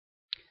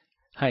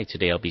Hi,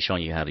 today I'll be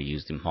showing you how to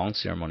use the Hmong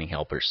Ceremony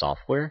Helper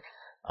software.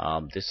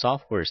 This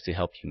software is to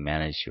help you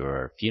manage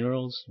your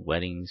funerals,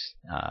 weddings,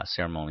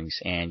 ceremonies,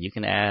 and you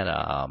can add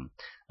a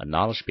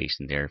knowledge base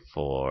in there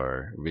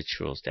for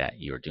rituals that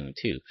you're doing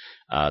too.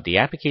 The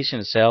application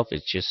itself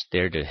is just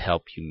there to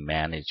help you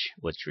manage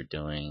what you're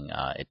doing.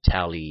 It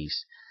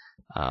tallies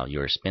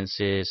your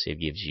expenses, it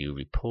gives you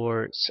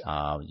reports.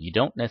 You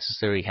don't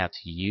necessarily have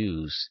to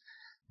use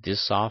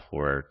this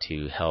software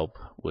to help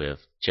with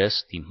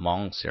just the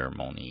Hmong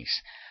ceremonies.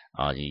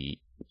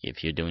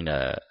 If you're doing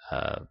a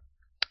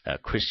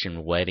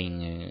Christian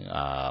wedding,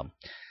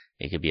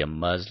 it could be a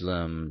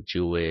Muslim,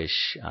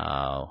 Jewish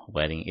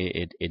wedding.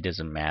 It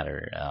doesn't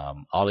matter.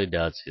 All it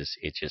does is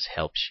it just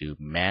helps you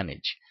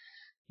manage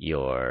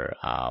your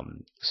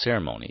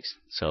ceremonies.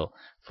 So,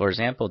 for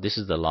example, this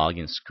is the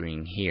login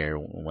screen here.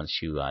 Once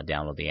you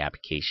download the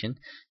application,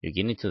 you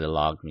get into the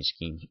login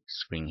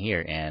screen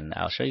here, and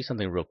I'll show you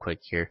something real quick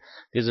here.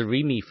 There's a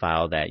README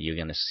file that you're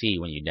going to see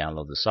when you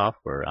download the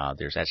software.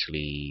 There's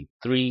actually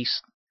three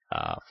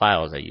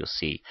files that you'll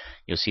see.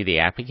 You'll see the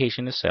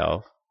application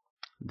itself,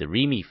 the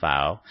README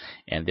file,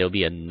 and there'll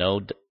be a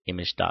node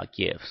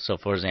image.gif. So,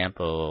 for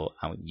example,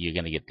 you're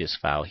going to get this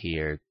file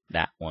here,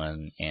 that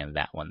one, and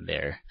that one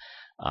there.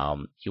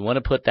 You want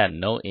to put that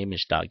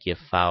nodeimage.gif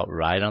file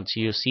right onto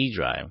your C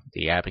drive.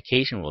 The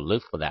application will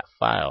look for that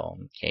file.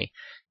 Okay,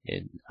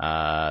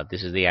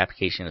 this is the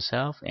application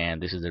itself, and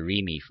this is the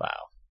README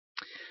file.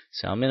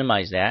 So I'll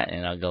minimize that,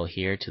 and I'll go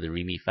here to the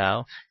README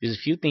file. There's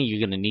a few things you're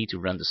going to need to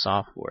run the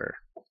software.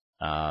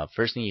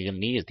 First thing you're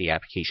going to need is the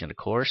application, of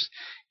course,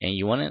 and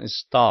you want to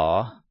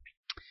install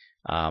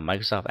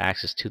Microsoft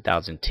Access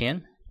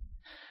 2010.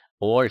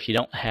 Or if you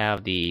don't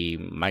have the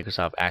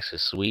Microsoft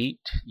Access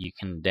Suite, you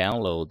can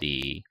download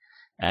the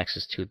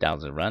Access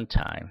 2000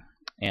 runtime.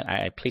 And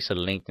I place a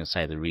link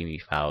inside the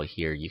README file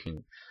here. You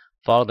can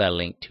follow that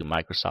link to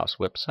Microsoft's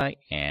website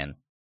and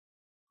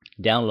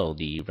download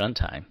the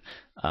runtime.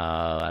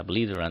 I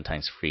believe the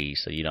runtime is free,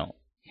 so you don't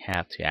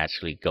have to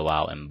actually go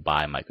out and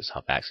buy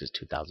Microsoft Access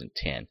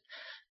 2010.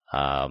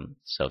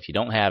 So if you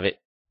don't have it,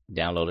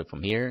 download it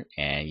from here,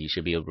 and you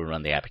should be able to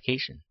run the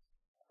application.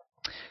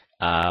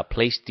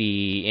 Place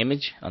the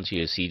image onto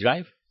your C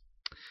drive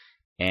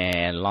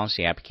and launch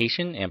the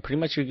application, and pretty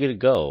much you're good to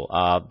go.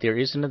 There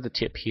is another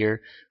tip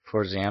here.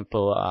 For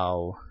example,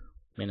 I'll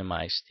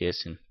minimize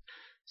this and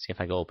see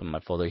if I go open my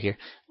folder here.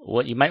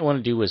 What you might want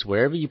to do is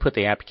wherever you put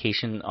the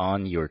application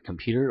on your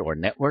computer or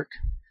network,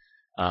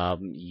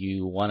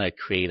 you want to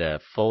create a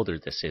folder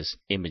that says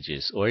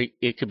images, or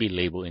it could be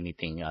labeled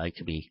anything. It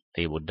could be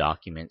labeled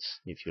documents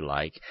if you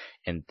like,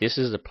 and this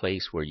is a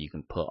place where you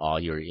can put all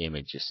your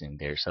images in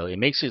there. So it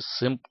makes it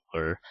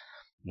simpler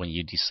when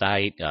you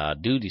decide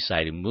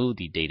to move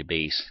the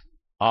database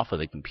off of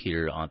the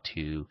computer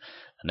onto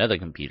another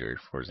computer,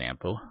 for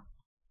example.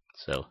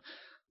 So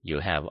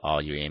you'll have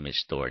all your image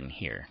stored in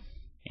here,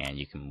 and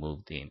you can move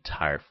the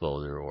entire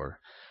folder or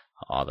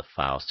all the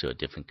files to a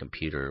different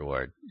computer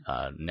or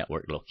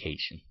network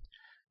location.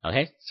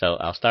 Okay, so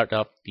I'll start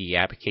off the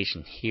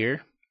application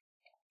here.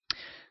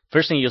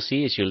 First thing you'll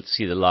see is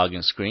the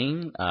login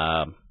screen.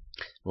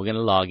 We're going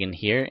to log in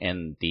here,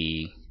 and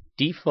the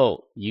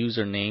default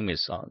username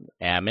is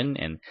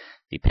admin, and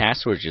the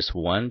password is just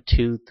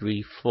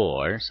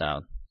 1234. So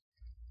I'll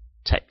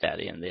type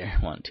that in there,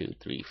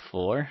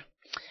 1234,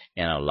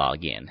 and I'll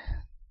log in.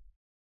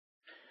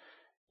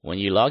 When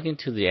you log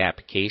into the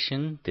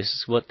application, this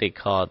is what they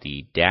call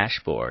the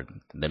dashboard.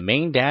 The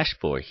main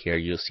dashboard here,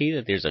 you'll see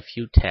that there's a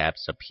few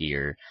tabs up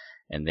here.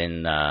 And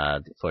then,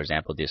 for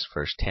example, this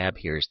first tab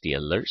here is the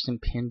Alerts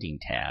and Pending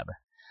tab.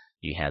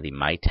 You have the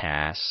My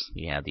Tasks,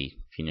 you have the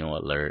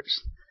Funeral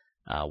Alerts,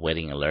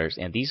 Wedding Alerts,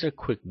 and these are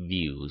quick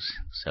views.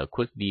 So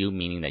quick view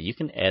meaning that you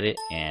can edit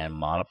and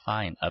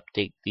modify and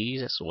update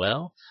these as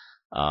well.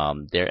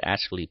 They're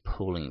actually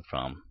pulling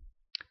from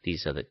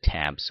these are the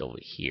tabs over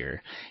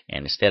here,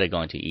 and instead of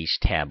going to each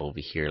tab over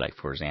here, like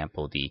for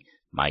example the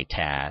My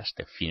Task,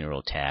 the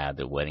Funeral tab,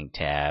 the Wedding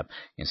tab,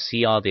 and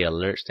see all the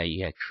alerts that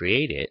you have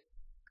created,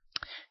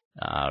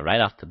 right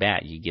off the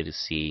bat you get to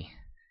see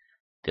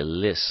the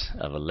list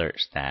of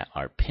alerts that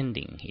are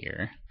pending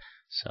here.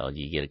 So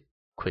you get a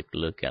quick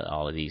look at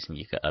all of these, and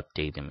you can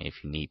update them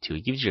if you need to.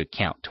 It gives you a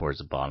count towards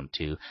the bottom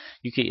too.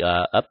 You can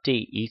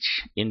update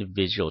each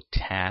individual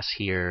task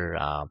here,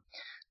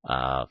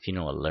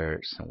 funeral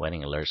alerts and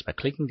wedding alerts, by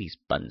clicking these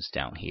buttons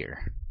down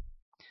here.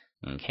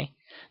 Okay,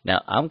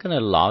 now I'm going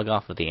to log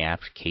off of the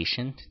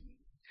application,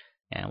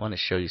 and I want to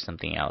show you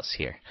something else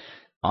here.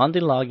 On the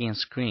login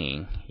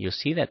screen, you'll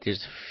see that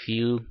there's a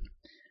few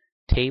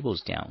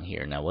tables down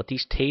here. Now what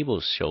these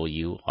tables show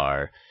you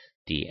are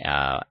the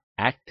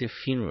active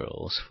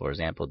funerals. For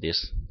example,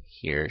 this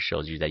here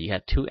shows you that you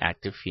had 2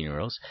 active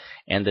funerals,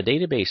 and the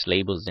database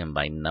labels them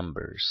by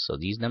numbers. So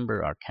these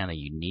numbers are kind of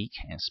unique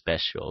and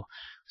special,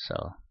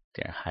 so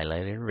they're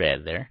highlighted in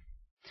red there.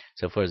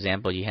 So for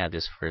example, you have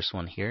this first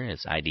one here,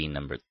 it's ID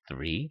number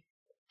 3,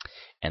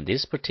 and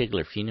this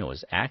particular funeral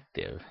is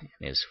active,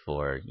 and is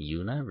for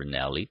Yuna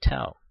Renelli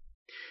Tao.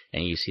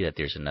 And you see that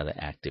there's another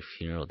active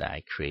funeral that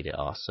I created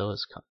also.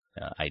 It's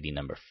ID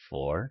number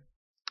 4,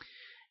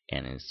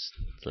 and it's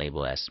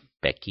labeled as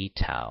Becky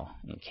Tao.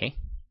 Okay,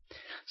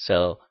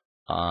 so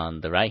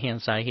on the right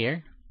hand side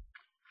here,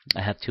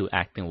 I have 2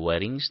 active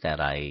weddings that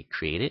I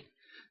created.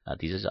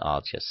 These are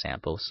all just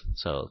samples.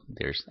 So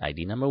there's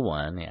ID number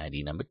 1 and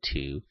ID number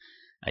 2.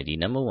 ID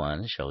number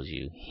 1 shows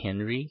you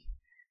Henry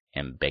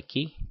and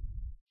Becky,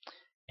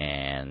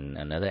 and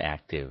another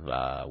active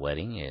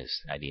wedding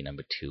is ID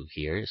number 2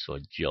 here, so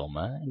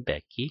Joma and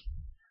Becky.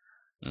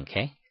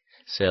 Okay,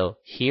 so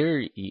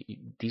here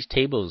these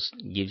tables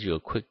gives you a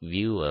quick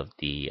view of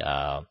the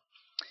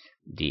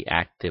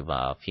active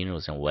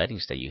funerals and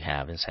weddings that you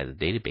have inside the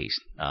database.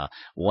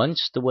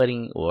 Once the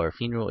wedding or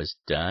funeral is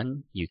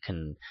done, you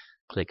can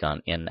click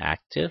on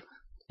inactive,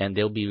 and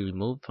they'll be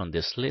removed from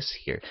this list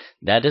here.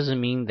 That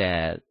doesn't mean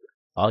that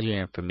all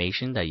your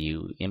information that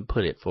you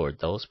inputted for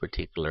those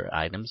particular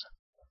items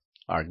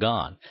are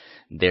gone.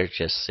 They're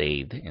just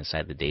saved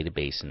inside the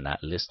database and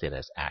not listed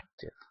as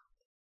active.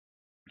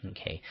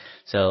 Okay,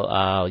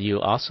 so you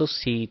also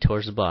see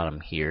towards the bottom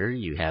here,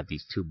 you have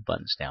these 2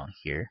 buttons down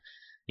here.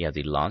 You have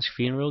the launch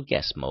funeral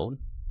guest mode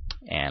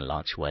and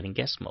launch wedding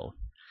guest mode.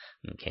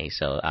 Okay,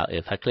 so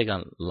if I click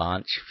on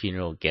launch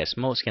funeral guest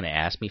mode, it's going to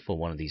ask me for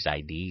one of these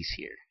IDs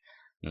here.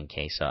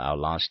 Okay, so I'll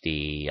launch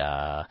the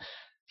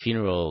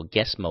funeral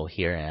guest mode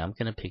here, and I'm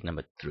going to pick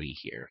number 3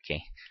 here.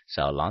 Okay,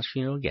 so I'll launch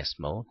funeral guest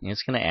mode, and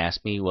it's going to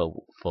ask me,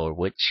 well, for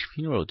which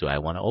funeral do I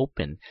want to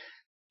open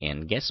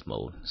in guest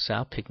mode. So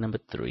I'll pick number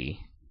 3,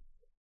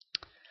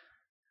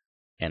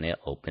 and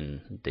it'll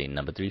open the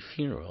number 3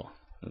 funeral.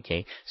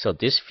 Okay, so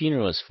this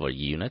funeral is for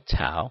Yuna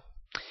Tao,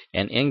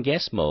 and in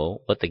guest mode,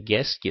 what the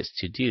guest gets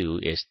to do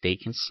is they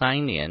can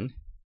sign in,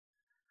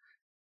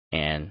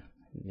 and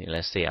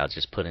let's say I'll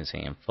just put in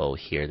some info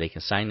here. They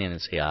can sign in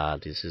and say,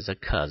 this is a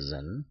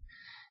cousin,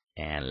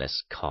 and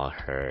let's call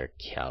her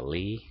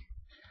Kelly,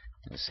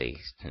 and say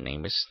her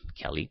name is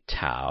Kelly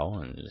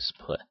Tao, and let's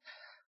put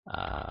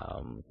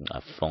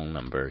a phone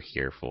number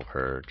here for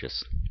her,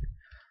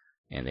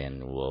 and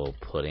then we'll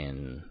put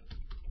in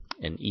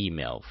an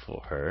email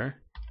for her.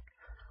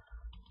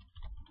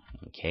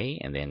 Okay,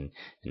 and then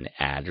an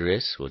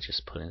address, we'll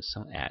just put in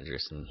some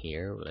address in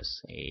here.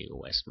 Let's say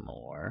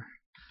Westmore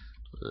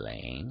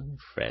Lane,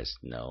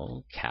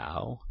 Fresno,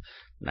 Cal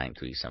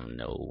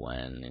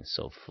 93701, and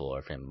so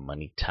forth. And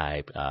money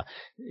type,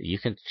 you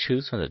can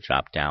choose from the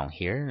drop down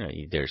here.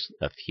 There's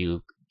a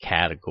few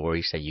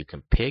categories that you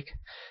can pick.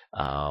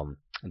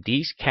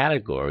 These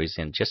categories,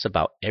 and just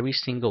about every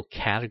single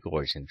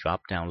categories and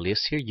drop down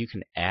list here, you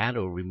can add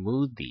or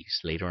remove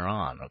these later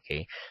on.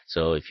 Okay,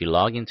 so if you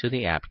log into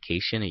the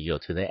application and you go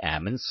to the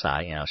admin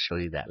side, and I'll show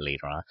you that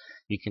later on,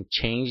 you can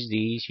change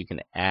these, you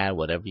can add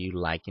whatever you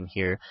like in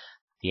here.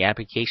 The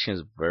application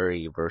is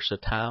very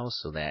versatile,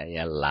 so that it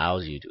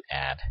allows you to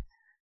add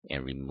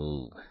and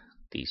remove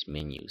these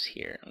menus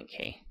here.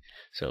 Okay,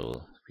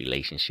 so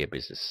relationship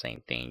is the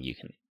same thing. You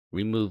can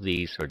remove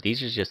these, or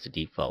these are just the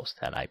defaults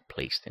that I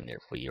placed in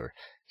there for your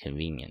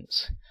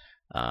convenience.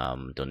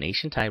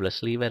 Donation type,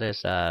 let's leave it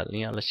as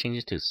let's change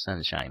it to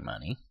sunshine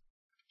money.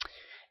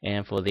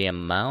 And for the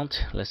amount,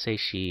 let's say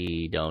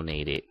she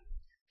donated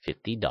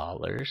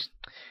 $50.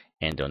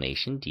 And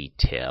donation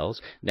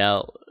details.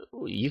 Now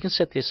you can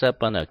set this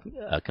up on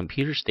a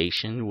computer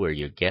station where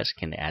your guests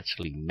can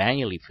actually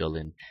manually fill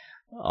in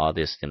all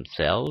this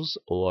themselves,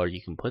 or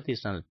you can put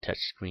this on a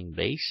touchscreen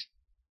base,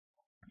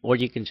 or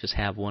you can just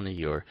have one of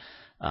your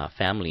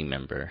family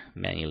member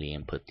manually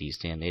input these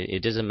in.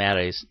 It doesn't matter.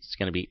 It's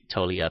going to be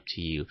totally up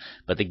to you.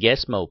 But the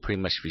guest mode pretty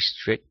much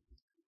restrict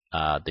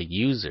the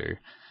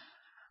user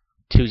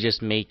to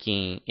just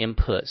making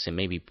inputs and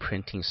maybe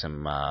printing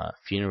some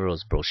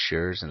funerals,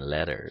 brochures, and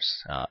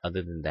letters.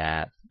 Other than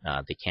that,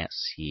 they can't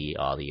see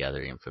all the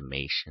other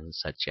information,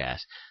 such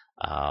as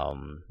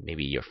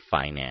maybe your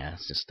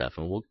finance and stuff.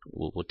 And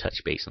we'll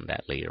touch base on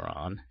that later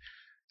on.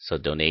 So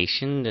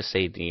donation, let's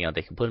say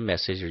they can put a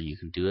message, or you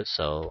can do it.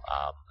 So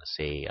let's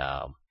say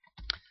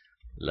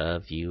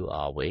love you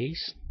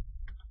always,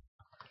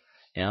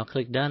 and I'll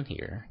click done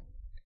here.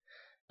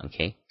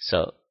 Okay,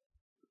 so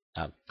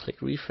I'll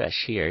click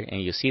refresh here,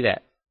 and you'll see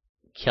that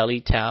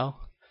Kelly Tao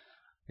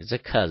is a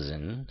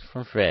cousin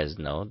from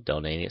Fresno,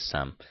 donated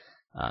some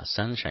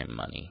sunshine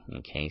money.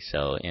 Okay,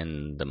 so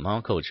in the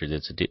Hmong culture,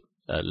 it's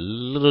a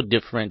little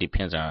different,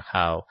 depends on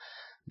how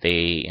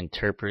they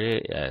interpret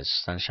it as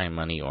sunshine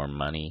money or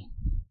money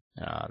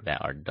that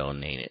are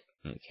donated.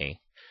 Okay,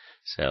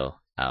 so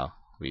I'll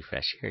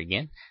refresh here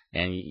again,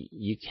 and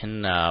you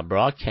can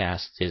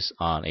broadcast this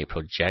on a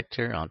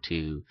projector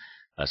onto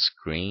a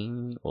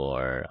screen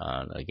or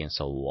against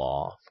a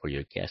wall for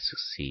your guests to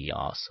see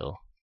also.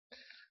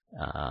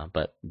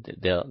 But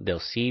they'll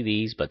see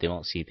these, but they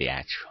won't see the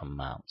actual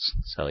amounts.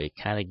 So it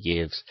kind of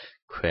gives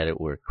credit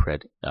where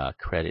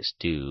credit's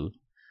due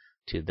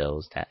to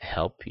those that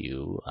help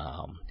you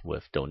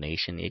with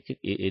donation.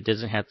 It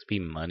doesn't have to be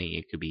money.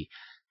 It could be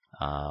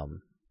a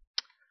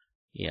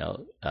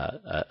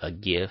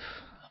gift,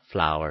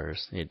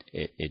 flowers.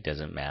 It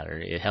doesn't matter.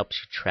 It helps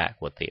you track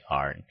what they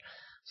are,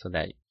 so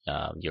that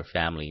your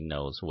family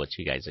knows what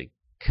you guys are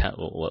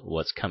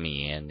what's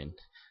coming in and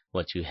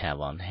what you have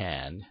on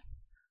hand.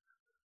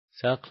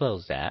 So I'll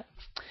close that.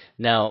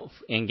 Now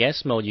in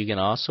guest mode, you can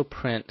also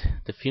print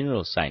the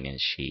funeral sign-in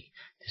sheet.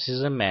 This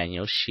is a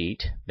manual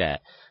sheet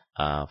that,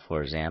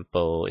 for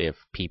example, if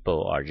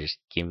people are just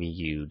giving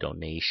you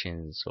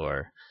donations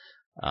or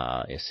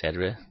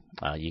etc.,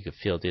 you can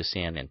fill this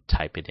in and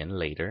type it in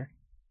later.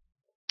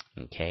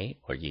 Okay,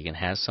 or you can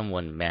have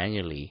someone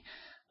manually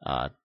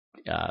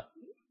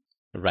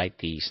write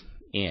these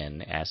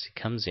in as it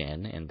comes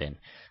in, and then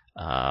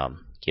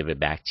give it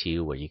back to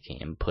you where you can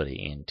input it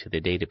into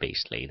the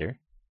database later.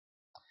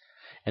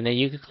 And then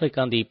you can click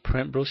on the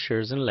print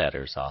brochures and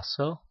letters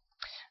also.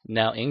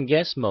 Now in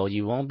guest mode,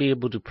 you won't be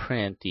able to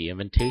print the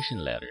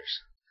invitation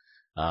letters.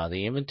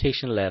 The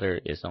invitation letter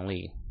is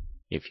only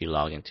if you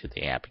log into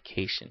the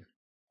application.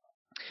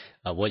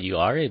 What you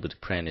are able to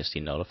print is the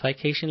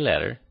notification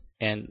letter,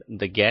 and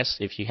the guest,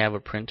 if you have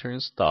a printer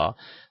installed,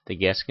 the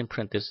guest can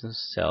print this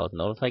themselves.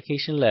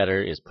 Notification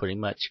letter is pretty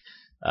much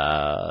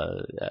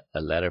a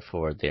letter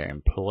for their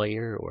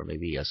employer or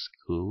maybe a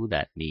school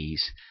that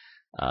needs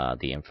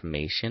the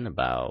information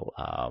about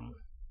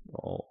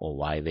or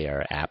why they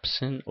are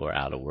absent or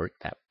out of work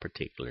that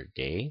particular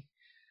day.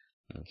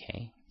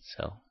 Okay,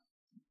 so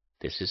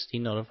this is the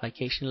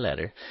notification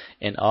letter,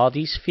 and all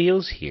these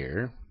fields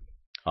here,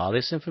 all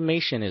this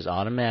information is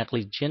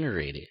automatically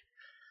generated.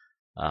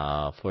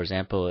 For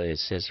example, it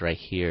says right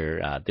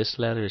here, this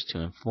letter is to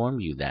inform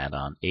you that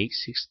on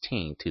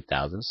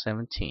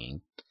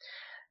 8/16/2017,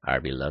 our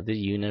beloved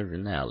Una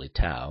Renali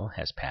Tao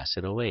has passed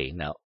away.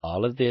 Now,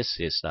 all of this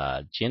is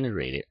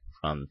generated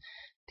from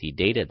the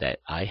data that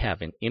I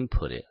haven't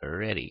inputted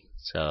already.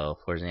 So,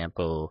 for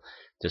example,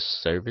 the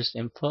service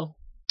info,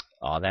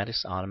 all that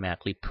is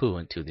automatically put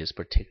into this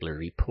particular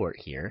report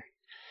here.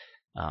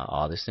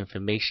 All this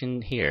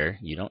information here,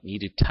 you don't need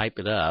to type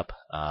it up.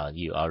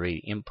 You already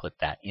input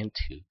that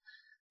into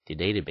the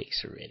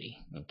database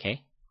already.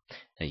 Okay.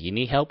 Now you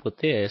need help with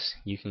this,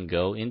 you can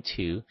go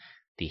into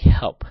the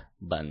help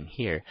button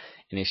here,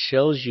 and it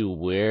shows you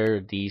where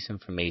these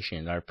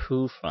information are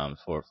pulled from.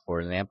 For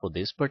example,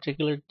 this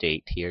particular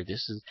date here,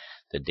 this is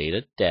the date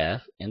of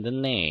death and the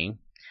name.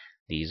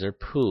 These are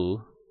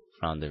pulled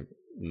from the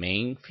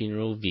main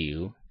funeral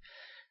view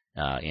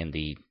in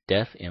the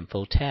death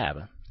info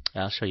tab.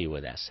 I'll show you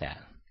where that's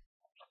at.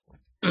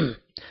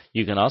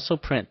 You can also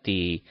print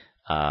the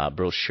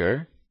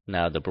brochure.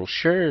 Now the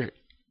brochure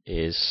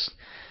is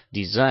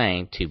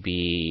designed to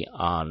be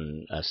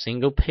on a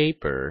single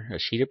paper, a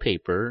sheet of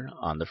paper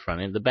on the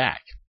front and the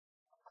back.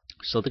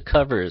 So the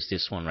cover is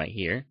this one right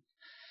here.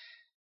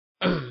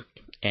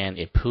 And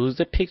it pulls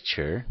the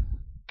picture,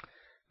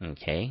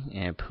 okay,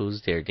 and it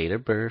pulls their date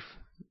of birth,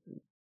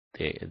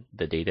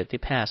 the date that they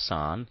pass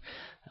on,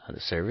 the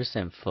service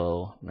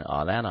info,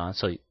 all that on.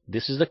 So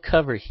this is the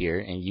cover here,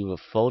 and you will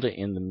fold it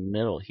in the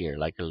middle here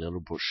like a little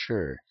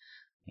brochure.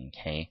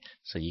 Okay,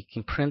 so you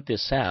can print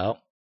this out,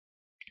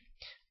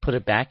 put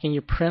it back in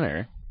your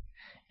printer,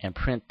 and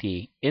print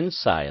the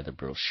inside of the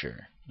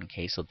brochure.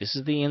 Okay, so this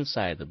is the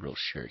inside of the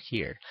brochure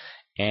here,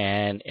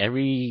 and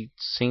every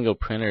single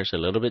printer is a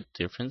little bit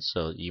different,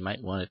 so you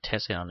might want to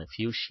test it on a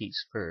few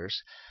sheets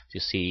first to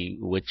see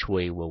which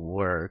way will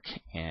work,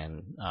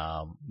 and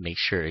make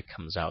sure it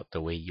comes out the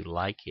way you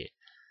like it.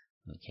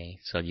 Okay,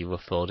 so you will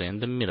fold it in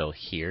the middle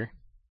here,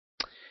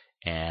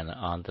 and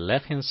on the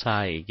left hand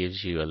side it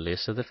gives you a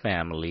list of the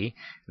family,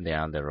 and then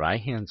on the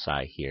right hand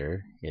side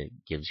here it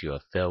gives you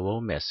a farewell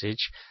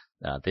message.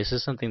 This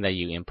is something that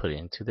you input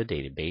into the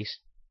database.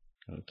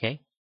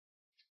 Okay,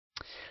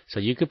 so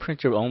you could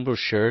print your own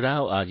brochure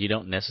out. You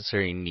don't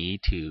necessarily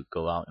need to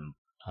go out and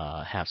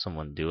have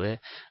someone do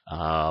it.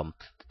 The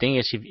thing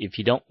is, if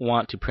you don't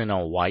want to print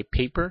on white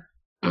paper,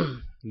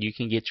 you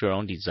can get your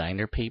own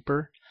designer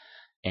paper,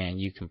 and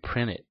you can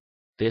print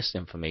this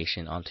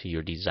information onto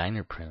your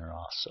designer printer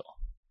also.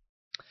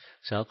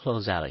 So I'll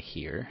close out of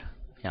here.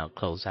 I'll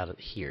close out of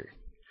here.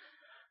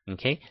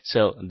 Okay,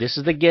 so this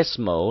is the guest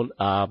mode.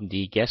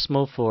 The guest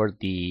mode for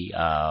the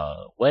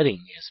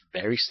wedding is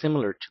very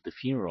similar to the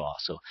funeral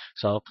also.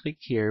 So I'll click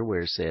here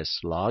where it says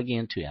log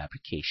into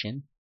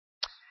application,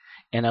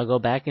 and I'll go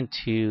back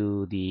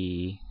into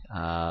the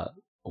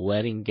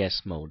wedding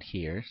guest mode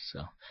here.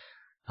 So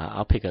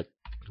I'll pick a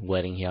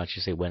wedding here. I'll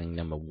just say wedding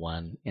number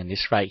 1, and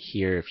this right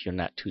here, if you're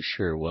not too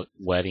sure what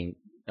wedding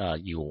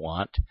you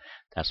want,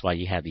 that's why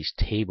you have these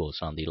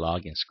tables on the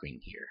login screen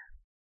here.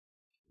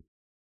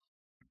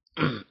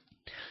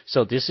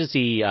 So this is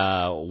the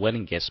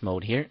wedding guest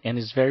mode here, and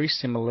it's very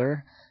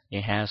similar.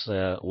 It has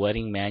a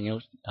wedding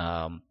manual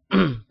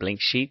blank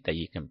sheet that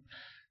you can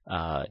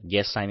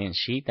guest sign-in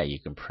sheet that you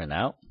can print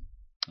out.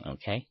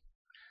 Okay,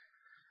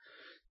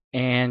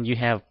 and you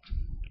have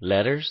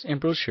letters and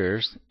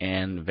brochures,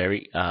 and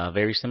very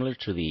similar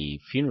to the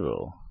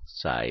funeral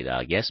side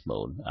guest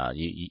mode.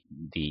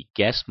 The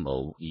guest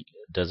mode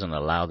doesn't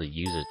allow the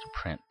user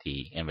to print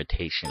the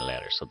invitation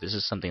letter, so this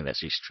is something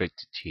that's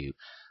restricted to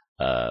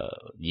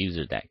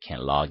user that can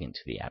log into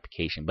the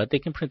application, but they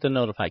can print the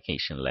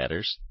notification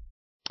letters.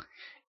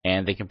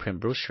 And they can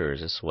print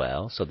brochures as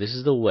well. So this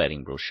is the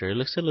wedding brochure. It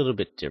looks a little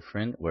bit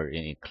different, where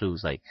it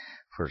includes, like,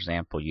 for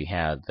example, you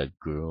have the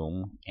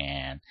groom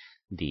and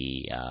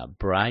the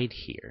bride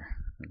here.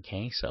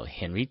 Okay, so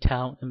Henry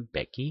Tao and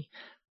Becky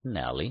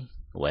Nelly,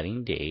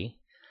 wedding day,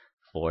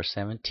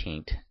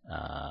 4/17,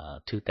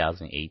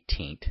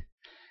 2018.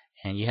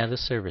 And you have the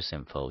service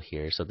info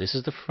here. So this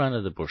is the front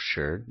of the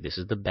brochure. This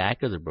is the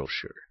back of the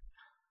brochure.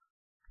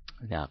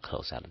 Now I'll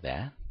close out of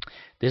that.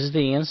 This is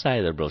the inside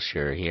of the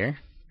brochure here,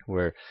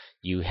 where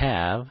you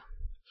have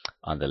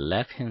on the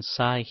left hand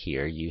side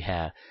here, you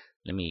have,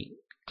 let me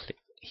click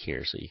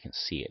here so you can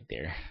see it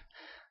there.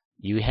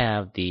 You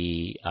have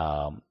the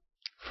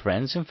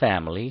friends and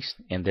families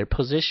and their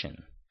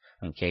position.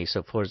 Okay,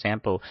 so for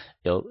example,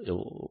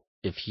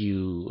 if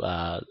you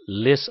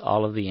list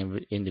all of the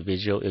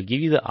individual, it'll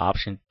give you the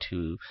option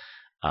to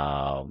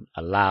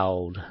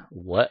allow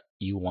what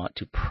you want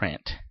to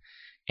print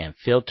and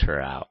filter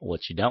out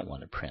what you don't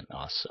want to print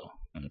also.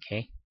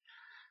 Okay,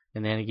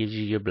 and then it gives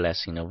you your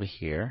blessing over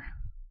here.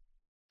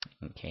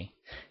 Okay,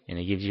 and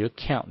it gives you a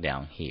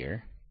countdown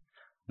here.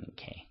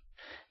 Okay,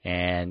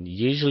 and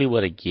usually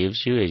what it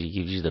gives you is it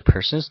gives you the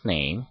person's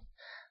name,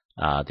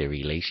 their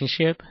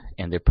relationship,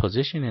 and their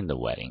position in the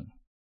wedding.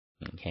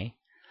 Okay,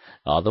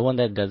 all the one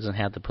that doesn't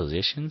have the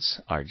positions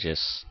are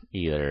just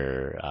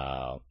either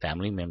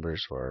family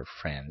members or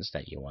friends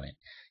that you want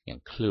to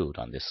include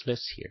on this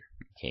list here.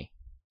 Okay,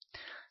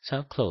 so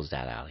I'll close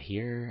that out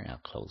here. I'll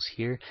close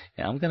here,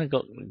 and I'm gonna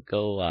go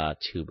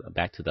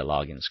back to the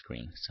login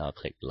screen. So I'll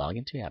click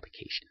Login to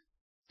Application.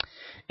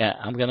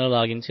 I'm gonna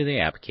log into the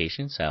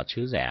application, so I'll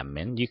choose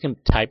Admin. You can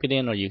type it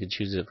in, or you can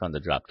choose it from the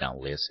drop-down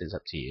list. It's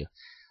up to you.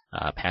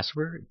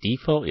 Password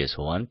default is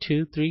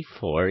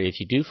 1234. If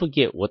you do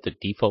forget what the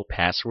default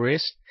password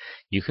is,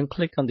 you can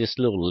click on this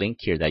little link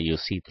here that you'll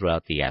see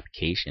throughout the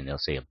application. It'll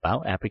say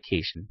About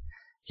Application,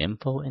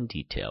 Info and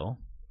Detail.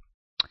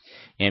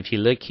 And if you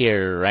look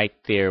here, right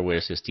there where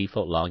it says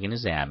default login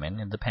is admin,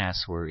 and the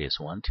password is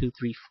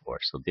 1234.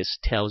 So this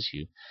tells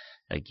you,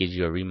 gives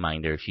you a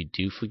reminder if you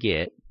do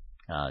forget,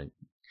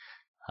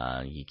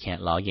 you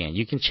can't log in.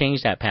 You can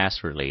change that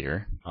password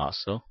later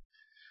also.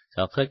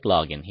 So I'll click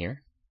login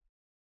here.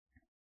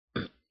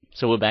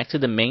 So we're back to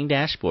the main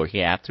dashboard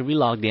here after we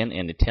logged in,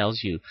 and it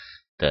tells you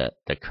the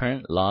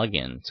current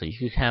login. So you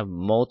can have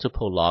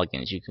multiple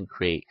logins. You can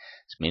create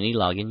as many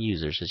login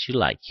users as you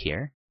like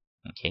here.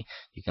 Okay,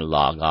 you can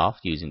log off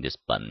using this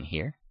button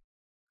here.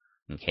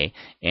 Okay,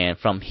 and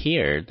from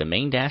here, the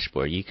main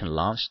dashboard, you can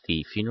launch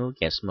the funeral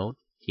guest mode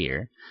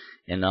here,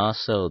 and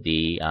also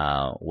the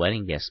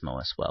wedding guest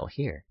mode as well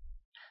here.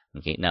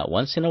 Okay, now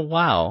once in a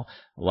while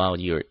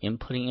you're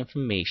inputting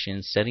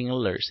information, setting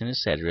alerts, and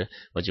etc.,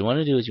 what you want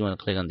to do is you want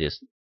to click on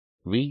this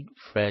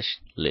refresh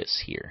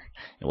list here.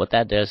 And what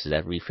that does is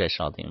that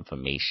refresh all the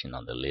information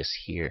on the list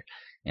here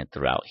and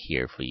throughout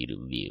here for you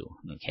to view.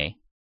 Okay,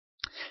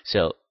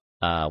 so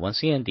once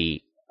again,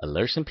 the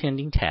alerts and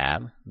pending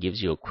tab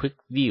gives you a quick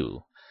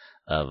view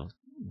of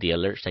the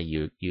alerts that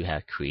you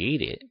have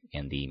created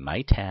in the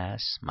My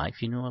Tasks, My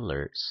Funeral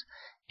Alerts,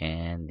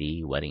 and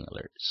the Wedding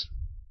Alerts.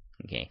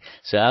 Okay,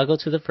 so I'll go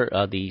to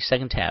the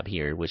second tab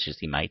here, which is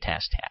the My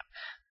Task tab.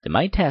 The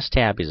My Task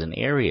tab is an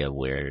area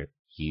where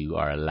you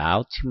are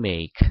allowed to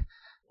make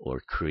or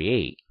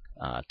create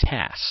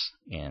tasks,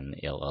 and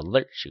it'll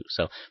alert you.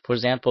 So, for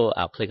example,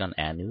 I'll click on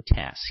Add New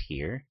Task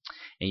here,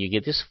 and you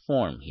get this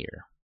form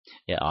here.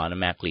 It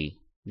automatically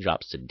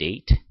drops the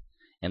date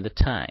and the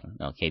time.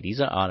 Okay,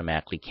 these are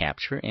automatically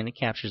captured, and it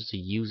captures the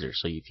user.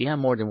 So if you have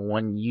more than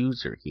one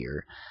user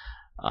here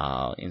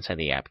inside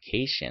the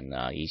application,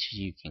 each of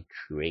you can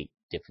create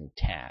different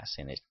tasks,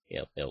 and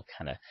it'll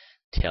kind of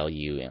tell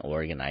you and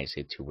organize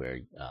it to where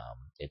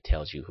it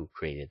tells you who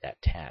created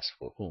that task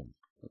for whom.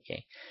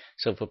 Okay,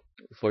 so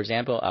for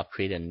example, I'll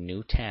create a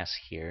new task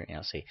here, and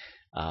I'll say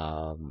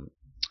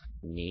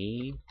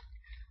need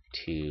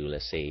to,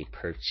 let's say,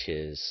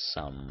 purchase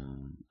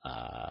some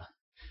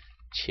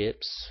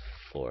chips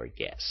for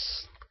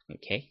guests.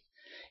 Okay,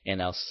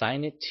 and I'll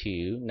assign it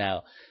to,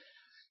 now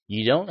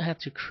you don't have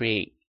to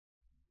create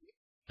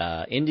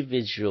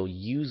individual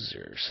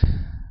users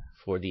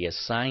for the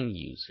assigned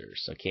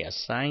users. Okay,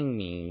 assign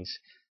means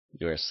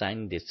you're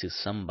assigning this to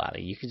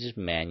somebody. You can just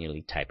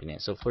manually type it in.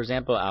 So for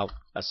example, I'll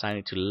assign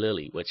it to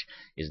Lily, which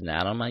is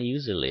not on my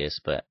user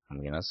list, but I'm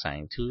going to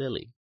assign it to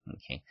Lily.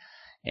 Okay,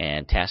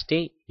 and task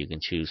date, you can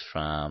choose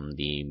from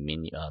the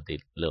menu, the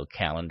little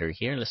calendar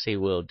here. Let's say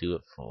we'll do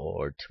it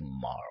for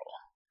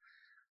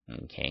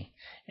tomorrow. Okay,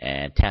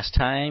 and task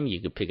time,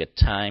 you could pick a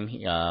time.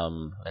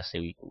 Let's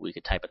say we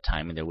could type a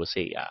time in there. We'll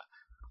say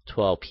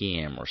 12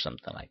 p.m. or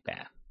something like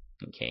that.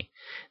 Okay,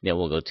 then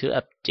we'll go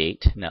to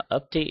update. Now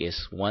update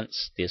is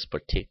once this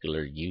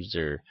particular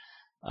user,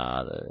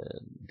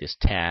 this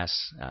task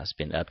has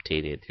been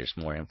updated, there's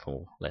more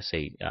info. Let's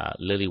say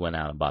Lily went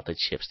out and bought the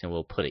chips, then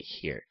we'll put it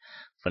here.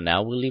 For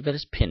now, we'll leave it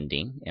as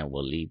pending, and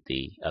we'll leave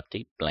the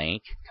update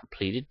blank.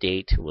 Completed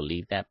date, we'll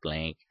leave that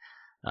blank.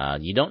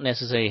 You don't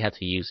necessarily have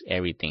to use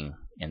everything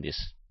in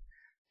this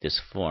this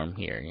form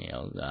here.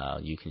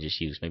 You can just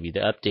use maybe the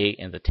update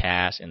and the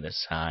task and the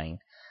assign.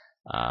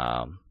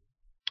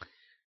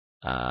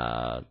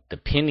 The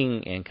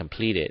pending and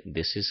completed,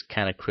 this is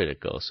kind of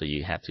critical, so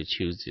you have to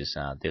choose this.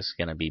 This is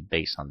going to be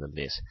based on the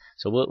list.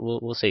 So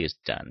we'll say it's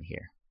done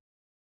here.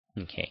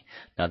 Okay.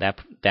 Now that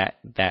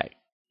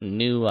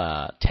new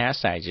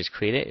task I just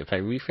created, if I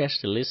refresh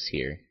the list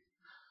here,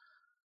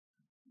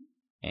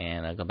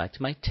 and I'll go back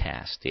to my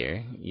task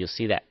there, you'll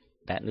see that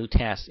new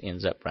task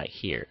ends up right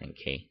here.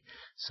 Okay.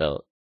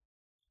 So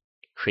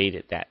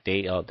created that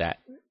date.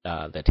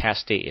 The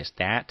task date is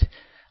that.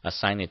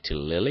 Assign it to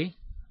Lily.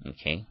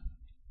 Okay.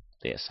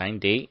 The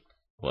assigned date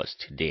was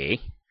today.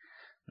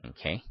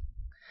 Okay.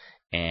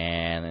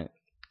 And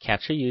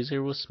capture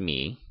user was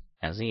me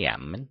as the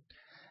admin.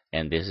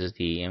 And this is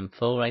the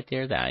info right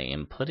there that I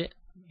inputted.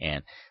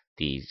 And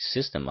the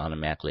system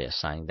automatically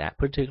assigned that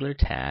particular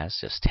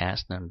task as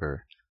task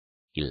number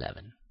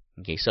 11.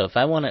 Okay, so if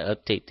I want to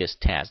update this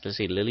task, let's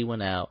say Lily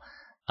went out,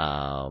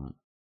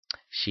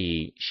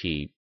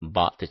 she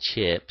bought the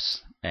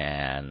chips,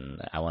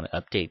 and I want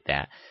to update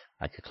that.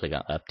 I could click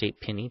on Update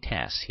Pending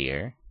Tasks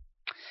here.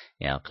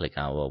 And I'll click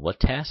on, well, what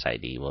task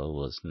ID? Well, it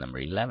was number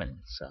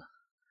 11. So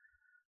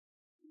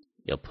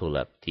you'll pull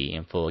up the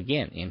info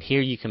again. And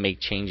here you can make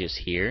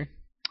changes here.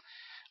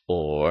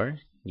 Or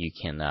you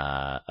can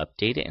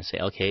update it and say,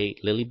 okay,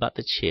 Lily bought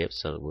the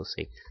chips. So we'll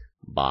say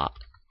bought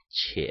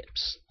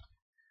chips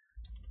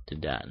to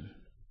done.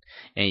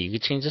 And you can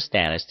change the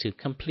status to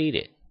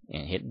completed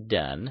and hit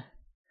done.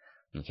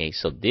 Okay,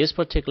 so this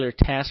particular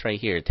task right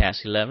here,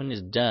 task 11,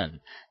 is done.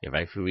 If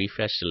I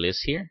refresh the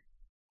list here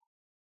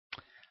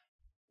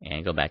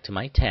and go back to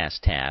my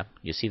task tab,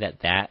 you see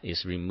that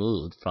is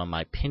removed from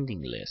my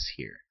pending list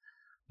here.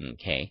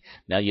 Okay,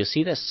 now you'll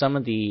see that some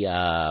of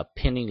the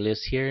pending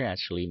lists here,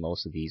 actually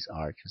most of these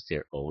are because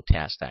they're old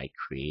tasks that I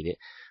created,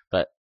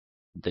 but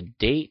the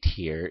date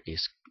here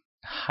is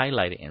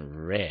highlighted in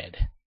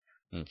red.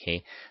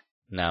 Okay,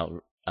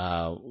 now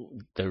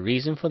the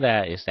reason for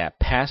that is that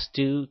past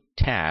due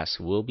tasks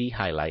will be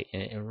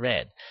highlighted in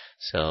red.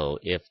 So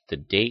if the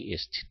date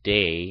is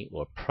today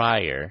or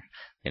prior,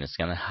 then it's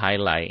going to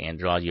highlight and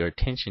draw your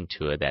attention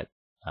to it that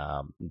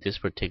this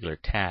particular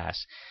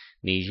task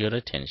needs your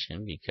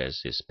attention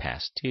because it's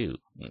past due.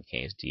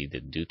 Okay, it's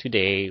either due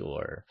today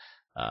or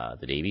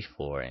the day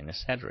before, and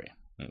etc.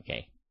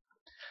 Okay,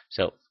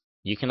 so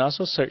you can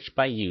also search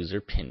by user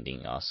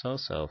pending also.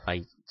 So if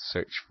I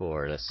search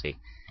for, let's say,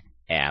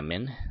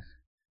 admin,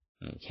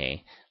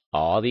 okay,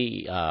 all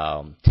the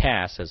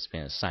tasks that's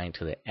been assigned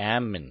to the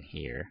admin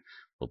here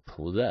will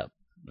pull up.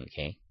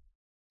 Okay,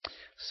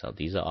 so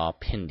these are all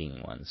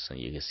pending ones, so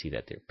you can see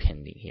that they're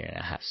pending here, and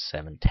I have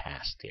 7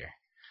 tasks there.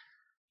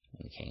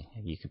 Okay,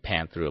 you can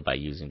pan through it by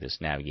using this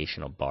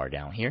navigational bar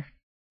down here,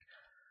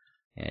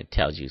 and it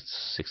tells you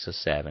 6 of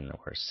 7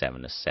 or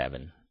 7 of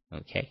 7.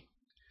 Okay,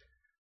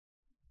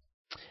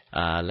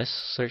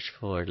 let's search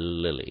for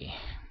Lily.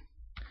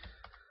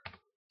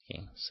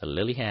 Okay, so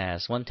Lily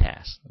has 1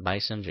 task, buy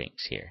some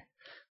drinks here,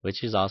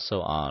 which is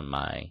also on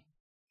my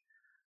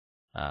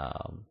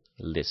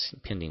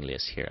pending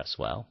list here as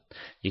well.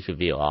 You could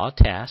view all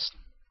tasks.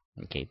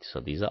 Okay, so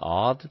these are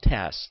all the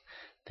tasks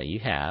that you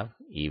have,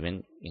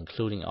 even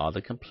including all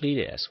the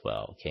completed as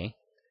well. Okay,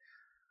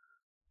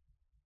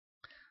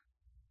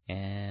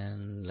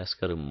 and let's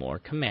go to more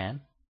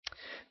command.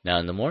 Now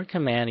in the more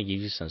command, it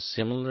gives you some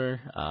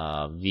similar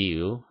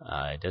view.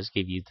 It does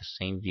give you the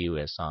same view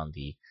as on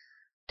the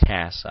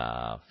task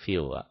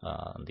field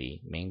on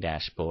the main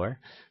dashboard,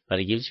 but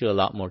it gives you a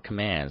lot more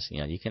commands.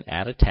 You can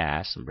add a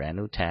task, a brand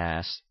new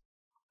task,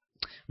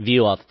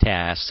 view all the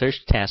tasks,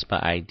 search task by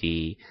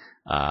ID,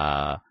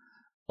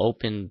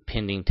 open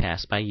pending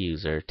task by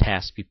user,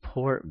 task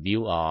report,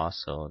 view all.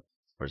 So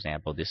for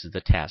example, this is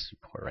the task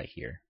report right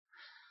here,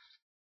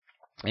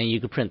 and you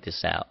can print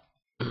this out.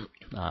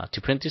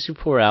 To print this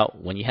report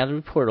out, when you have the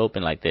report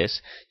open like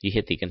this, you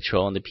hit the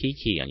Control and the P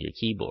key on your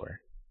keyboard,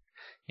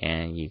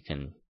 and you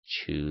can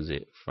choose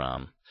it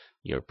from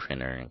your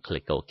printer and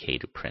click OK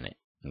to print it.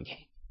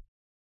 Okay,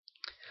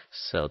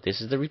 so this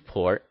is the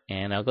report,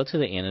 and I'll go to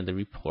the end of the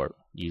report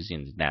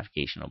using the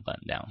navigational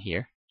button down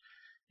here,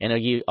 and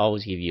it'll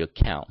always give you a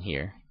count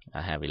here.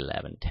 I have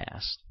 11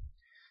 tasks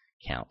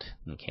count.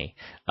 Okay,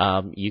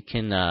 you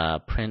can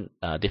print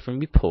different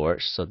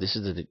reports. So this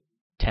is the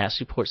task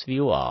reports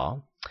view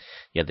all.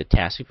 You have the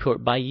task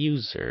report by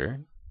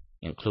user,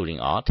 including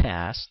all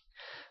tasks.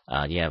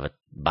 You have a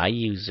by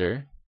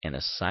user and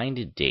assigned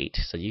a date.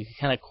 So you can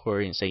kind of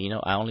query and say,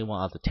 I only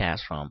want all the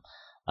tasks from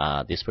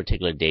this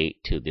particular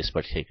date to this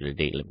particular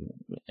date.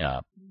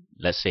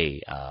 Let's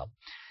say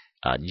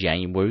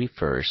January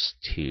 1st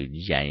to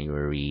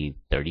January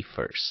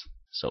 31st,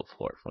 so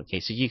forth. Okay,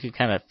 so you can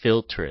kind of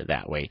filter it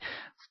that way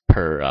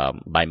per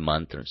by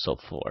month and so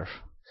forth.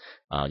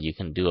 You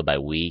can do it by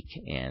week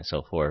and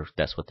so forth.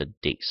 That's what the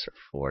dates are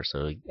for.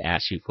 So it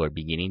asks you for a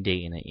beginning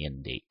date and an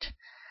end date.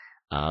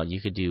 You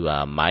could do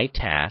my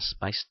tasks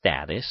by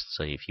status.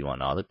 So if you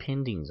want all the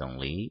pendings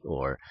only,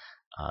 or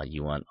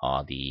you want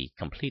all the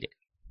completed.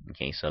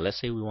 Okay, so let's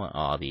say we want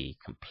all the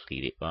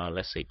completed,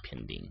 let's say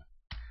pending.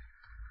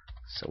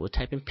 So we'll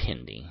type in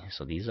pending.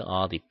 So these are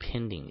all the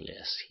pending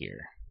lists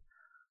here.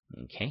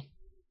 Okay,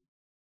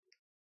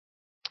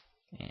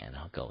 and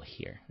I'll go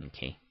here.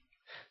 Okay,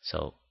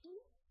 so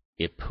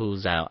it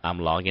pulls out, I'm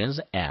logged in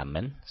as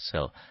admin,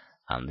 so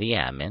I'm the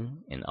admin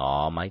and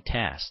all my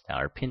tasks that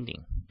are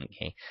pending.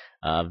 Okay,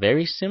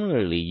 very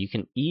similarly, you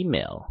can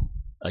email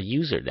a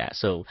user that.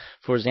 So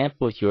for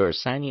example, if you're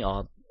assigning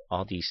all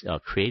these,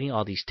 creating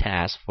all these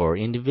tasks for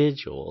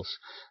individuals,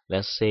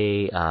 let's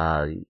say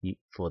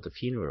for the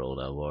funeral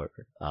or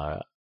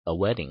a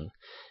wedding,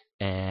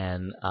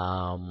 and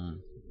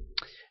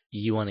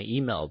you want to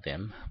email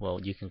them, well,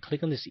 you can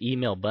click on this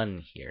email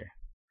button here.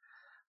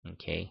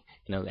 Okay,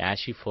 and it'll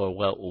ask you for,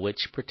 well,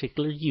 which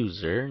particular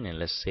user, and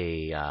let's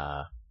say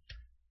I'll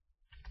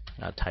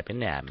type in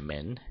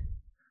admin.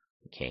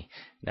 Okay,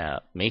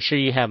 now make sure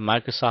you have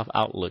Microsoft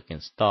Outlook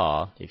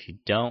installed. If you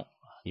don't,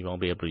 you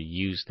won't be able to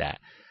use the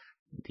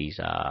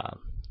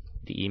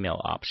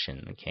email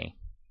option.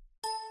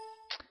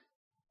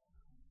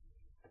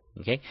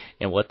 Okay,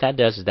 and what that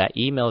does is that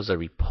emails a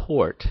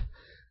report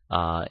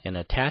and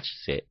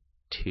attaches it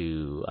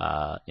to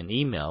an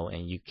email,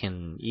 and you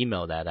can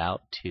email that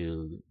out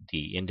to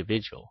the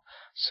individual.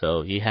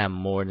 So if you have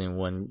more than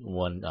one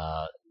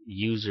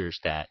users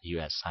that you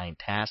assign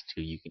tasks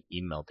to, you can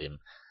email them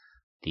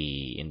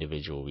the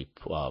individual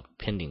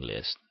pending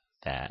list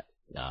that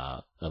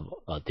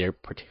of their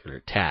particular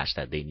task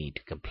that they need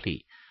to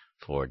complete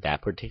for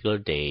that particular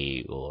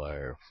day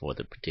or for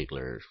the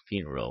particular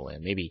funeral,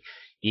 and maybe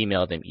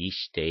email them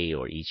each day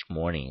or each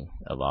morning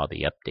of all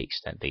the updates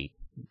that they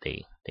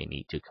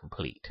need to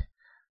complete.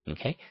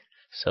 Okay,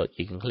 so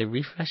you can click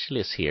refresh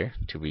list here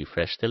to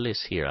refresh the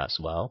list here as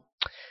well.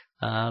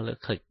 Let's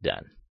click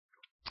done.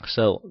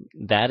 So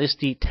that is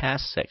the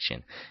task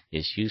section.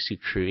 It's used to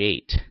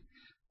create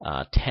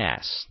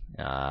tasks.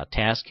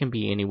 Tasks can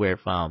be anywhere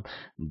from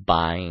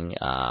buying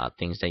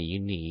things that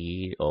you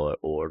need, or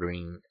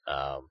ordering,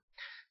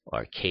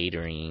 or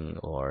catering,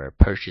 or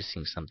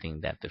purchasing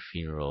something that the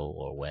funeral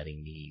or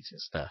wedding needs and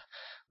stuff.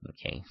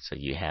 Okay, so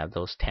you have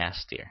those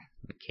tasks there.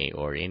 Okay,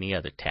 or any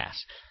other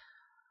task.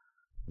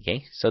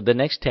 Okay, so the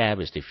next tab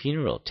is the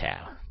funeral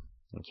tab.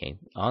 Okay,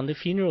 on the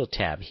funeral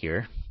tab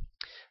here,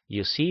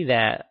 you'll see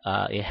that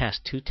it has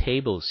two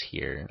tables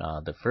here.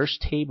 The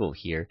first table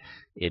here,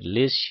 it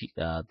lists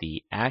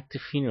the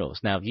active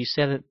funerals. Now, if you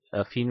set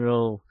a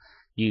funeral,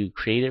 you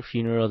create a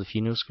funeral, the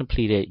funeral's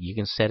completed, you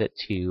can set it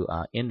to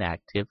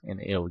inactive,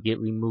 and it'll get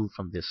removed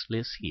from this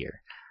list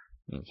here.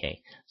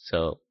 Okay,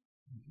 so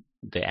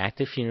the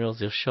active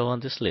funerals will show on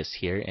this list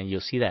here, and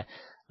you'll see that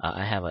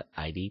I have an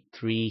ID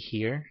 3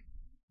 here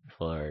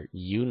for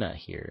Una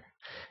here.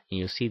 And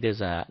you'll see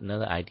there's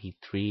another ID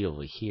 3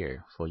 over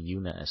here for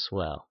Una as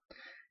well.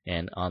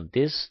 And on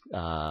this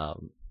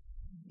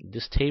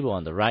this table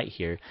on the right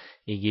here,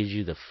 it gives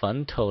you the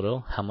fund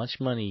total, how much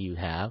money you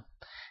have,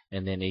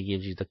 and then it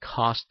gives you the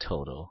cost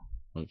total.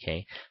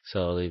 Okay,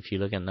 so if you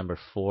look at number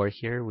 4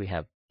 here, we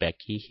have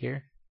Becky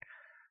here.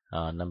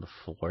 Number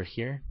 4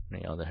 here,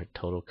 you know that her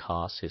total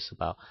cost is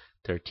about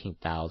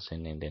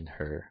 13,000, and then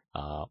her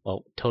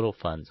total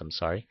funds, I'm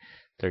sorry,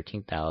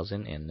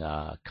 13,000, and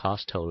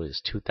cost total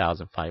is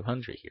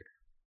 2,500 here.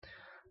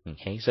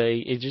 Okay, so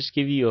it just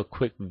gives you a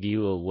quick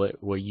view of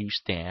where you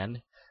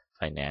stand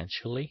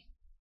financially.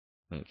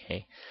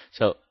 Okay,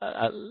 so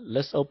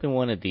let's open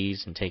one of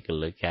these and take a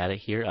look at it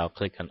here. I'll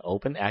click on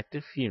Open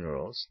Active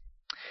Funerals.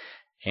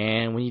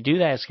 And when you do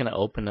that, it's going to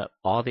open up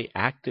all the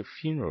active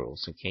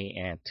funerals. Okay,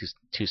 and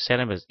to set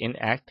them as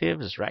inactive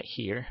is right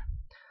here.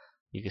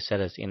 You can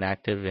set as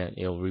inactive, and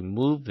it'll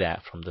remove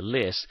that from the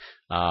list.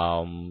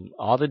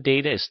 All the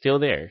data is still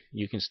there.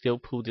 You can still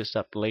pull this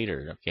up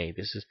later. Okay,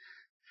 this is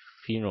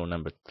funeral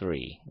number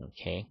 3.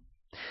 Okay,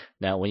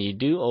 now when you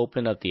do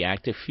open up the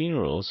active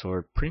funerals,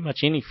 or pretty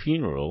much any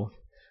funeral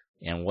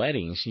and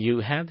weddings, you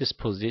have this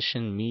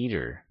position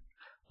meter,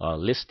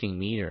 listing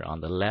meter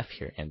on the left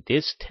here, and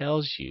this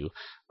tells you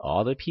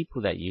all the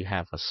people that you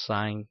have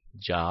assigned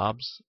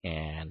jobs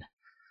and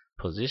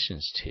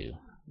positions to.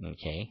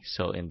 Okay,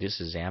 so in this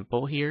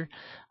example here,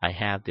 I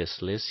have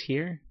this list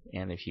here,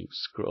 and if you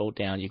scroll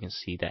down, you can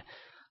see that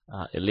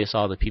it lists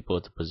all the people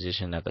at the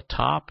position at the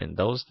top, and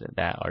those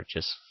that are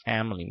just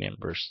family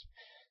members,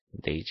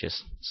 they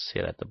just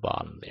sit at the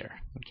bottom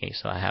there. Okay,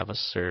 so I have a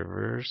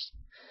servers,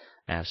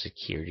 I have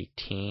security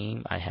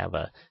team, I have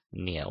a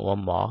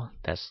Hmong,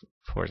 that's,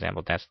 for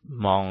example, that's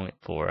Hmong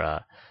for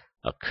a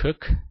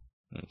cook.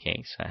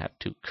 Okay, so I have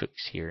 2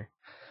 cooks here,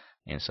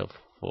 and so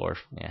forth.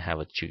 I have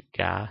a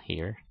Chuka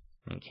here.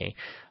 Okay,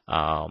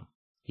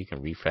 you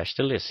can refresh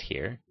the list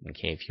here.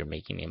 Okay, if you're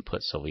making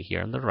inputs over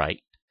here on the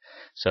right.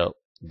 So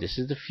this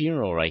is the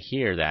funeral right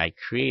here that I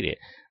created.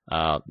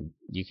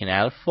 You can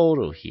add a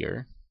photo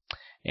here,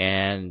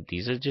 and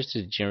these are just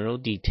the general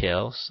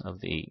details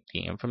of the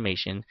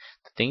information.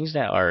 The things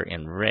that are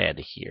in red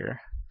here,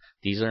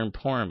 these are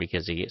important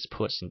because it gets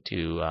put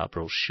into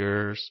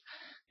brochures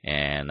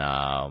and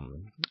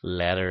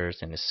letters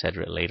and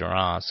etc. later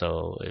on.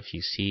 So if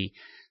you see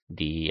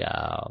the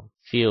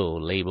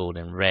field labeled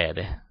in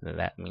red,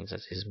 that means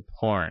that it's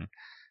important.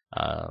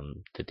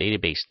 The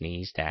database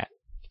needs that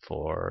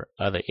for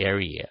other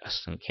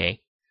areas.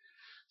 Okay,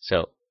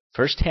 so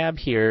first tab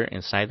here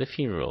inside the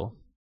funeral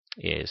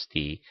is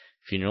the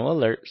funeral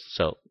alerts.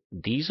 So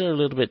these are a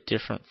little bit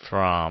different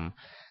from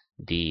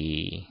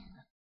the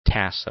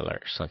task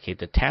alerts. Okay,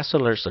 the task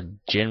alerts are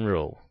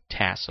general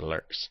task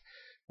alerts.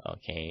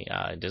 Okay,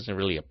 it doesn't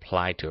really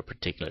apply to a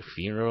particular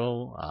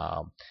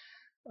funeral.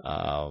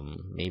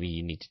 Maybe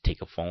you need to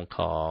take a phone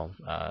call,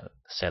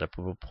 set up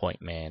an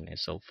appointment, and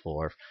so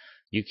forth.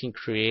 You can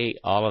create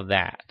all of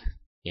that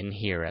in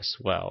here as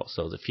well.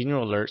 So the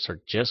funeral alerts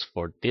are just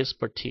for this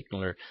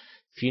particular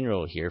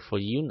funeral here for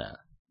Yuna.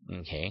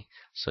 Okay,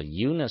 so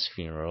Yuna's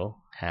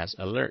funeral has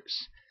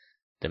alerts.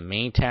 The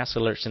main task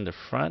alerts in the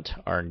front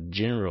are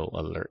general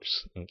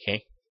alerts.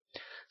 Okay,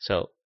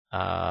 so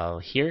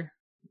here,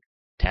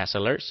 task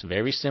alerts,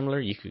 very similar.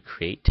 You could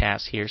create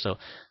tasks here. So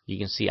you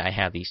can see I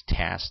have these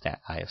tasks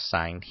that I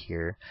assigned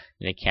here,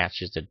 and it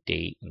catches the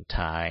date and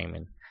time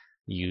and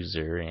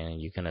user,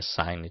 and you can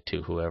assign it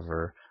to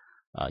whoever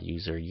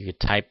user. You could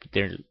type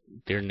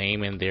their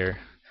name in there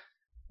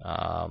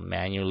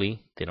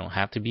manually. They don't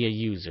have to be a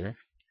user.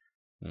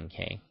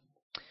 Okay.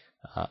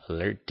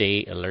 Alert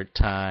date, alert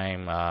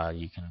time.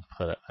 You can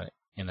put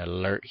an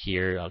alert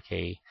here.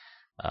 Okay.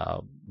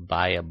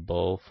 Buy a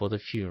bowl for the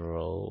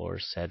funeral, or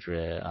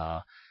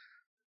etc.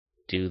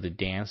 Do the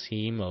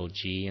dancing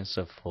emoji and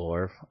so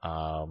forth.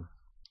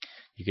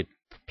 You could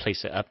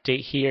place an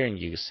update here, and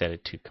you can set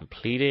it to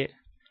complete it.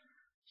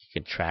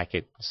 You can track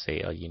it and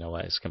say, oh, you know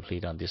what, it's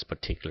complete on this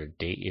particular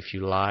date if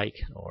you like,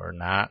 or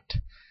not.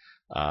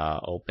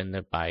 Open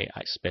it by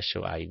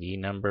special ID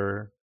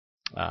number.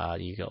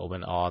 You can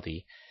open all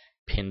the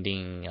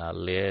pending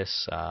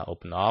lists.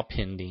 Open all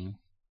pending.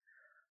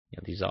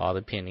 These are all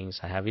the pendings.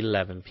 I have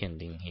 11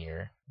 pending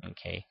here.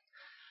 Okay.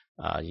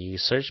 You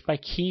search by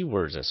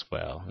keywords as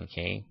well.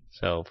 Okay.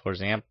 So, for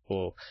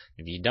example,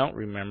 if you don't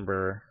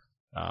remember,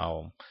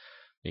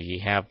 you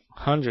have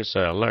hundreds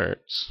of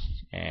alerts,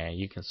 and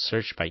you can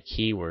search by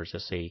keywords.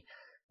 Let's say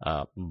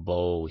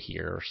bow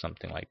here or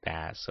something like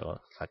that. So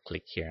if I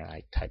click here and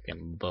I type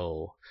in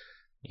bow,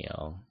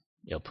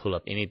 you'll pull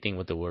up anything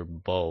with the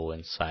word bow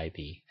inside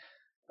the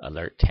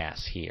alert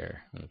task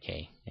here.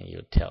 Okay, and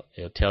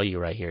it'll tell you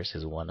right here, it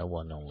says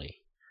 101 only.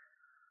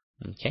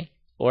 Okay,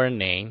 or a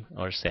name,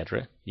 or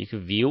etc. You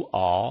can view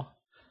all.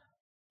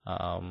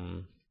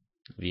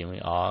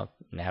 Viewing all,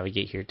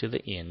 navigate here to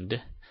the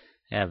end.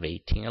 I have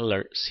 18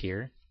 alerts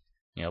here.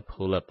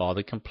 Pull up all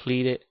the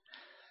completed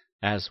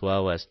as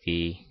well as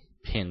the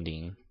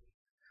pending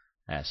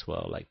as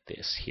well, like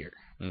this here.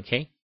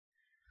 Okay,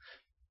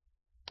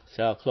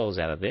 so I'll close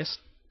out of this.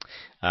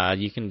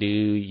 You can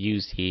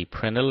use the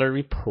print alert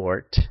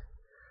report.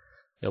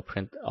 It'll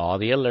print all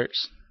the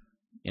alerts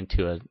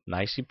into a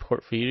nice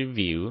report for you to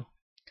view.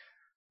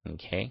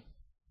 Okay,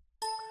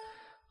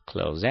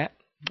 close that.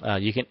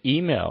 You can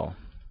email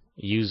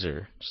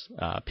users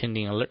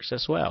pending alerts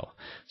as well.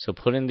 So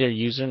put in their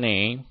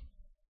username,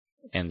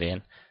 and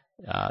then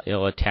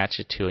it'll attach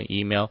it to an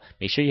email.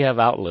 Make sure you have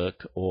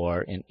Outlook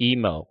or an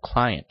email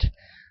client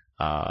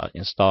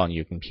installed on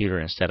your computer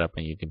and set up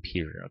on your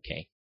computer.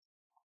 Okay,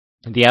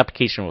 and the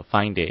application will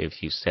find it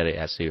if you set it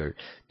as your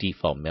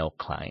default mail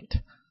client.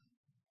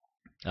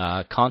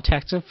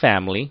 Contacts and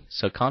family.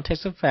 So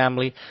contacts and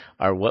family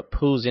are what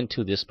pulls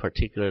into this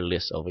particular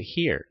list over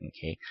here.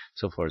 Okay,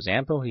 so for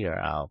example, here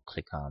I'll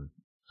click on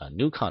a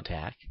new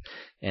contact,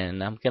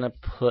 and I'm gonna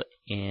put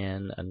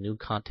in a new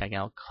contact.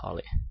 I'll call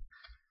it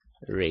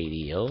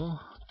Radio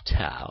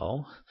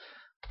Tao.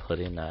 Put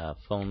in a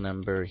phone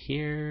number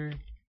here,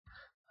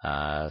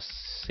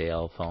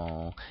 cell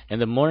phone,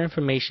 and the more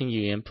information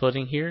you input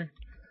in here,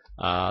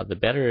 the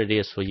better it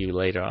is for you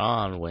later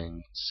on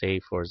when, say,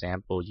 for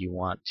example, you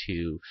want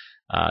to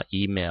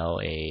email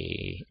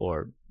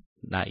or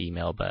not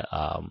email, but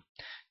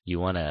you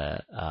want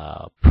to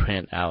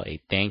print out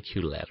a thank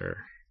you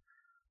letter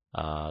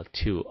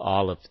to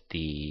all of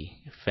the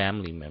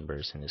family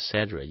members and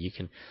etc. You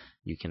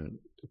can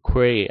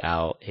query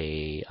out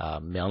a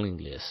mailing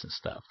list and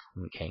stuff.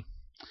 Okay,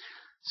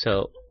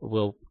 so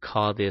we'll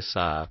call this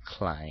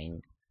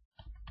Klein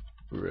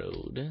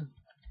Road.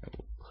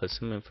 Put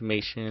some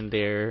information in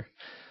there,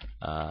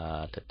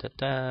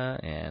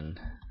 and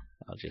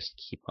I'll just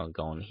keep on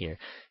going here.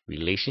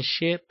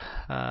 Relationship,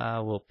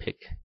 we'll pick,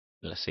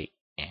 let's say,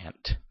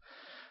 aunt.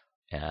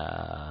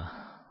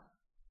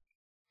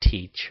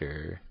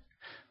 Teacher,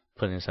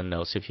 put in some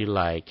notes if you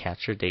like.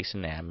 Capture dates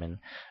and admin.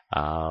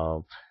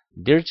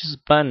 There's just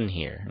a button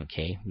here.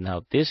 Okay,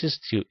 now this is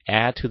to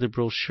add to the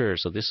brochure.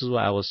 So this is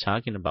what I was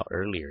talking about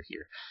earlier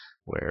here,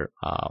 where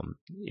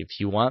if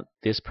you want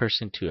this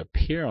person to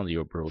appear on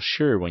your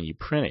brochure when you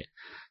print it,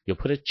 you'll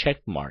put a check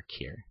mark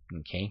here.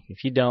 Okay,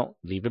 if you don't,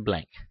 leave it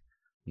blank.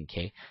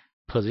 Okay,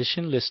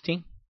 position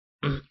listing.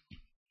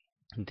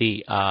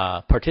 the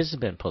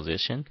participant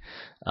position,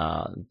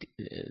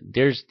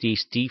 there's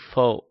these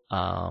default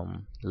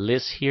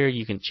lists here.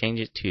 You can change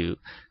it to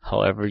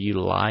however you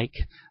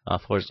like.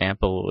 For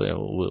example,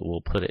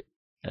 we'll put it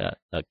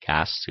a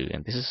gasu,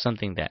 and this is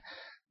something that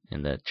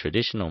in the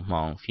traditional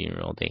Hmong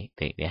funeral they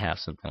have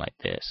something like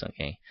this.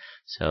 Okay,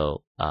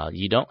 so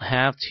you don't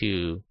have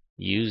to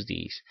use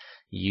these.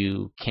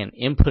 You can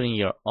input in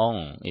your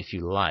own if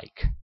you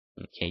like.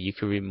 Okay, you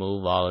can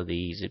remove all of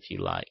these if you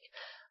like.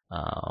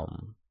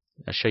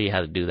 I'll show you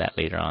how to do that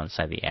later on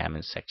inside the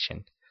admin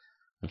section.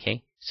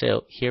 Okay,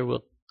 so here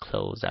we'll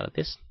close out of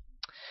this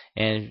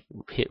and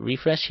hit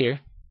refresh here.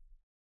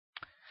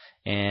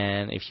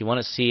 And if you want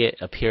to see it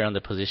appear on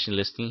the position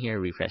listing here,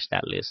 refresh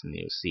that list and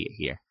you'll see it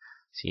here.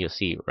 So you'll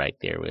see it right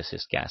there where it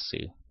says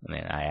Gasu. And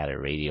then I added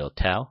radio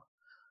tel.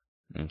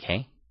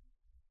 Okay.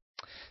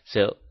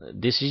 So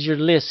this is your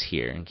list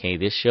here. Okay,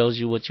 this shows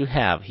you what you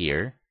have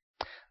here.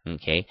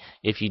 Okay,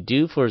 if you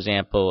do, for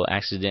example,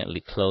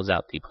 accidentally close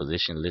out the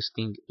position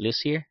listing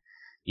list here,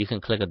 you can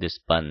click on this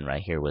button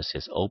right here where it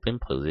says open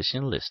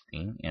position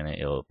listing and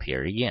it will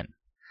appear again.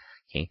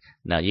 Okay,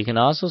 now you can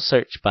also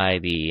search by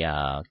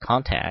the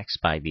contacts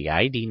by the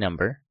ID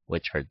number,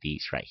 which are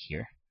these right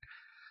here.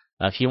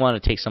 If you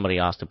want to take somebody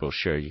off the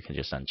brochure, you can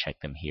just uncheck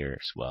them here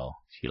as well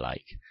if you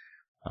like.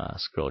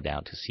 Scroll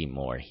down to see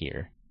more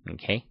here.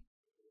 Okay,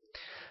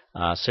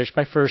 search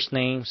by first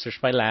name, search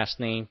by last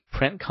name,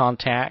 print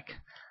contact.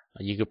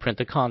 You can print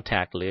the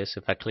contact list.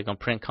 If I click on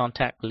print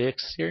contact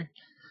lists here,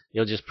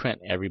 you'll just print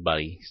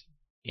everybody's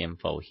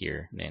info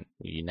here. And then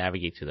you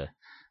navigate to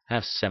I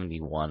have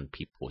 71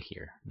 people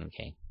here.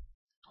 Okay,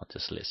 on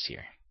this list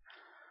here.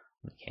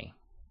 Okay.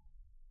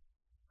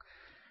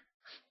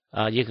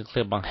 You can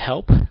click on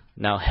help.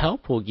 Now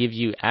help will give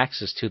you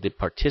access to the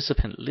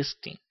participant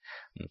listing.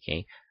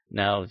 Okay.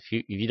 Now if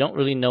you don't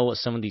really know what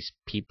some of these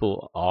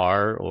people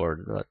are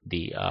or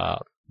the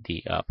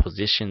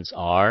positions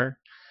are,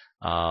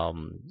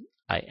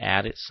 I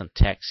added some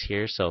text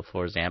here. So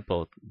for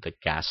example, the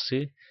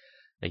gasu,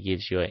 that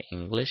gives you an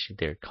English.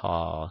 They're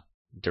called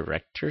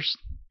directors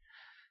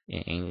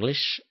in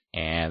English,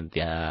 and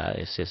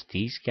it says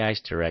these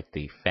guys direct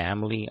the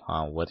family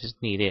on what is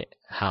needed,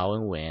 how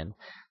and when.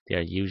 There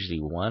are usually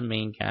one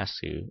main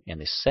gasu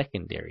and a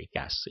secondary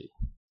gasu.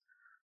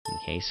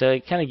 Okay, so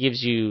it kind of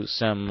gives you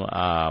some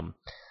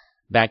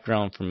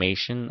background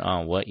information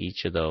on what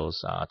each of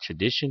those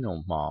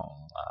traditional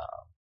Hmong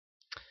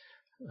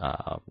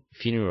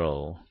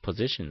funeral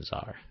positions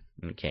are.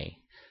 Okay,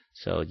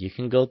 so you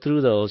can go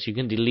through those. You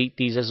can delete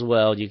these as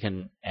well. You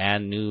can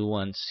add new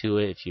ones to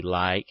it if you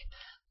like.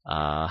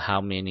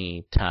 How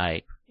many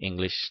type,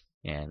 English,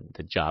 and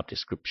the job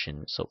description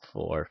and so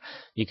forth.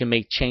 You can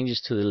make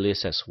changes to the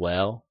list as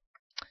well.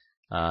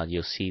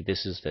 You'll see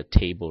this is the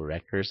table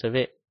records of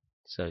it.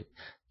 So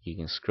you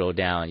can scroll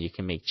down. You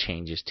can make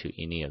changes to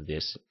any of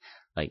this.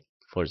 Like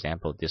for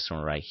example, this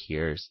one right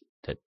here is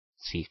the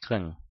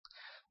Zikeng.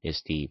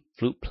 Is the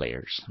flute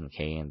players,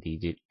 okay, and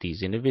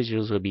these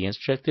individuals will be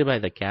instructed by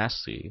the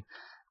gasu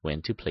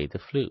when to play the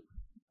flute,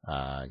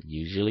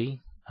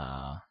 usually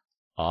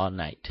all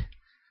night.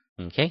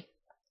 Okay,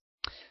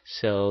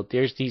 so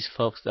there's these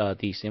folks,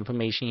 these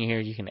information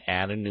here. You can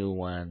add a new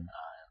one.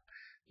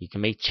 You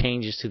can make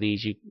changes to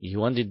these. You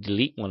want to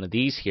delete one of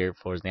these here,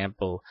 for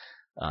example,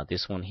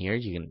 this one here.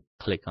 You can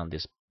click on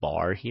this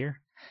bar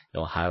here.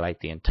 It'll highlight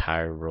the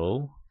entire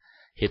row.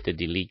 Hit the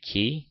delete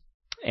key.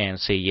 And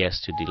say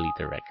yes to delete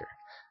the record.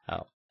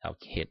 I'll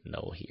hit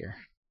no here.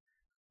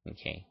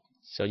 Okay,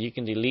 so you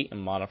can delete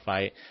and modify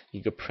it.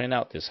 You could print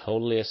out this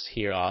whole list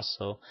here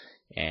also,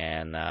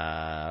 and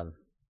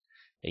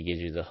it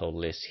gives you the whole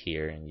list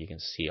here, and you can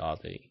see all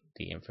the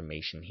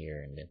information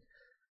here, and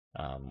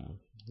then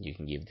you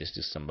can give this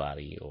to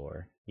somebody,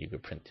 or you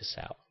could print this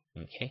out.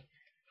 Okay,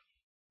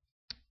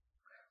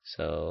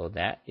 so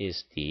that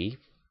is the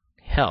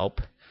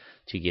help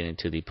to get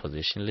into the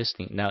position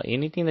listing. Now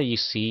anything that you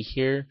see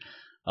here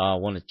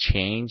want to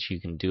change, you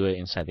can do it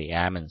inside the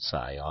admin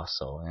side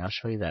also, and I'll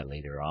show you that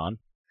later on.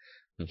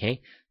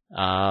 Okay,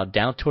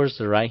 down towards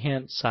the right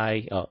hand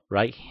side,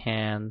 right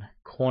hand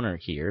corner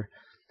here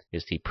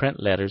is the print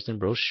letters and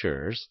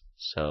brochures.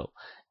 So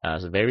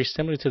it's very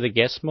similar to the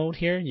guest mode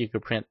here. You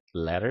could print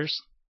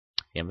letters,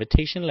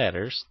 invitation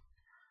letters,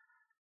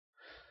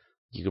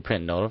 you could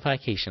print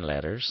notification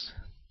letters,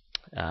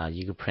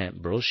 you could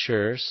print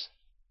brochures.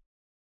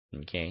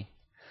 Okay,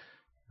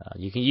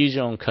 you can use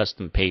your own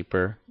custom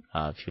paper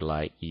if you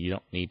like. You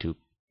don't need to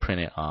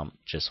print it on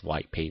just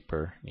white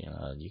paper.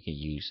 You can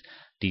use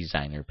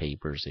designer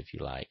papers if you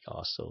like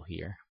also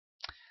here.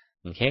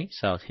 Okay,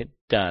 so I'll hit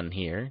done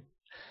here,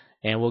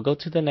 and we'll go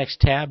to the next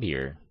tab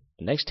here.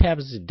 The next tab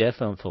is the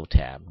death info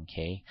tab.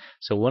 Okay,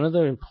 so one of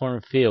the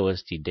important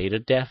fields is the date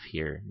of death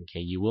here. Okay,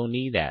 you will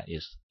need that.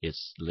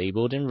 It's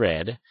labeled in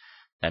red.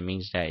 That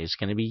means that it's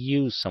going to be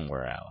used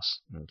somewhere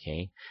else.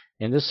 Okay,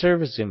 and the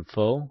service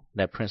info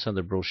that prints on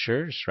the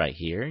brochures right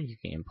here, you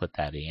can input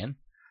that in.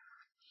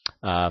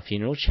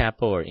 Funeral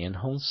chapel or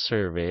in-home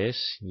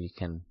service, you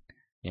can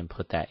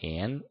Input that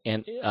in,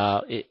 and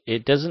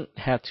it doesn't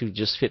have to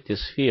just fit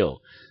this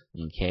field.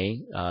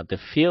 Okay, the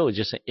field is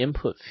just an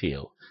input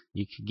field.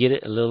 You can get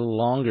it a little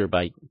longer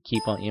by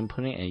keep on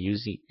inputting and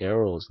use the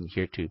arrows in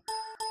here to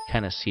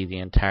kind of see the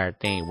entire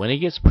thing. When it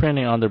gets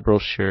printed on the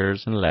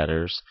brochures and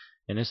letters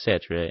and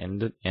etc.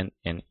 and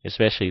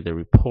especially the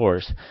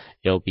reports,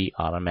 it'll be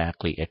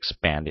automatically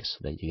expanded so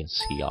that you can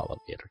see all of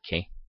it.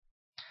 Okay.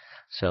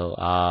 So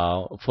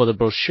for the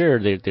brochure,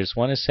 there's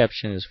one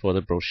exception is for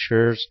the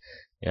brochures.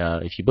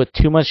 If you put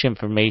too much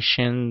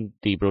information,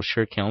 the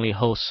brochure can only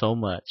hold so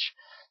much.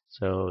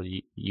 So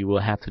you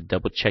will have to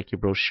double check your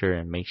brochure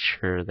and make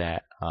sure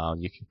that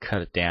you can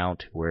cut it down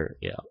to where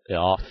it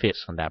all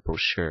fits on that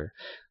brochure.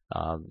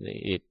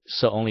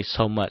 So only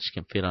so much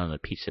can fit on a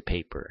piece of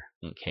paper.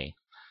 Okay.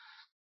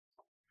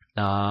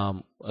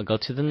 I'll go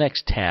to the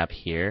next tab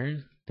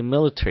here, the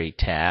military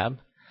tab.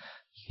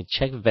 You can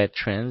check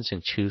veterans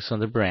and choose from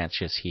the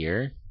branches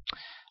here.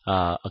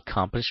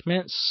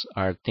 Accomplishments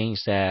are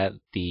things that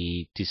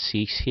the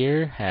deceased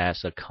here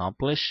has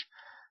accomplished.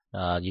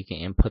 You can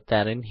input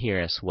that in here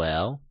as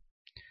well.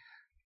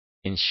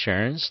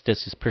 Insurance,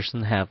 does this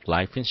person have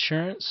life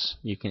insurance?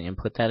 You can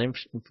input that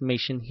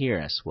information here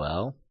as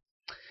well.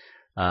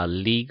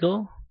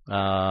 Legal,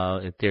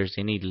 if there's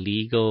any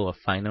legal or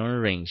final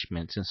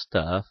arrangements and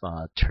stuff,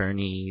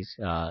 attorneys,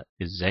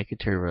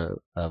 executor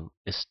of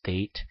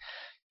estate,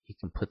 you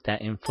can put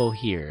that info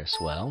here as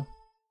well.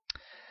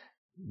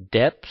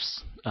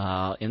 Debts,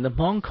 in the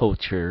Hmong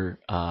culture,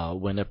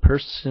 when a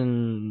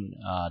person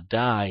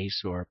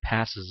dies or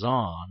passes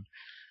on,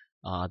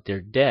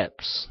 their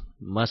debts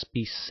must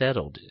be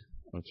settled.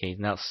 Okay,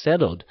 now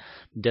settled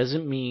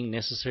doesn't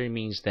necessarily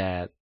means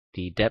that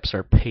the debts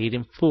are paid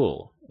in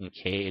full.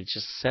 Okay, it's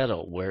just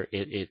settled where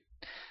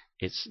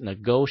it's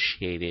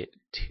negotiated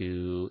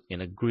to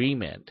an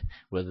agreement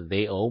whether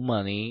they owe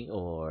money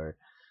or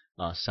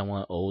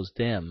someone owes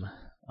them,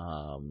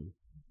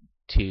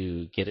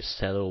 to get it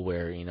settled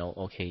where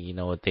okay,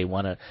 if they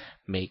want to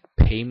make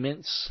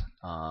payments,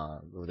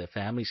 or the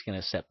family's going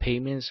to set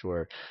payments,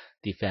 or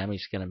the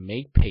family's going to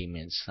make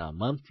payments,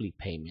 monthly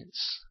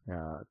payments,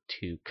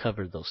 to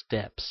cover those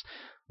debts.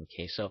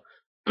 Okay, so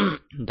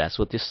that's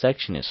what this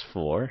section is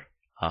for.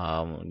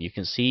 You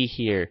can see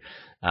here,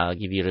 I'll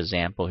give you an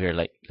example here,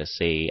 like let's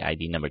say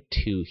ID number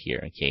 2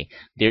 here. Okay,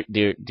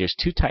 there's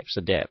two types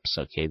of debts.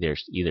 Okay,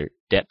 there's either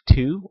debt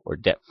to or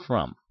debt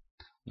from.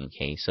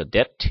 Okay, so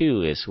debt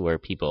to is where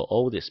people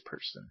owe this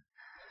person.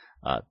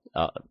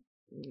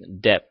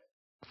 Debt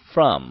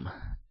from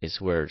is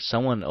where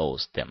someone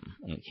owes them.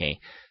 Okay,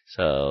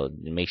 so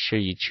make sure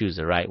you choose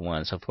the right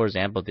one. So for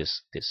example,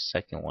 this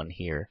second one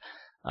here,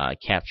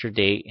 capture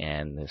date,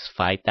 and this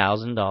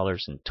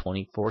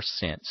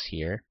 $5,000.24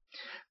 here.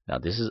 Now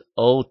this is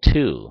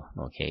O2.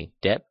 Okay,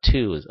 debt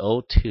 2 is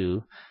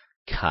O2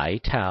 Kai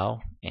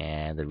Tao,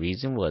 and the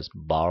reason was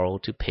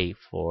borrowed to pay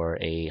for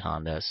a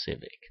Honda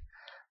Civic.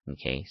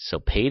 Okay, so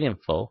paid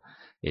info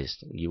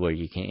is where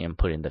you can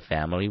input in the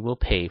family will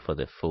pay for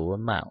the full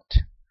amount.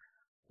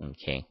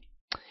 Okay,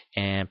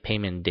 and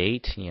payment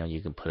date,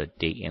 you can put a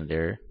date in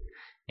there,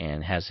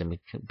 and hasn't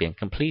been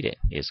completed.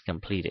 It's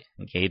completed.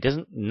 Okay, it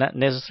doesn't, not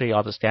necessarily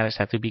all the status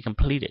have to be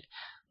completed.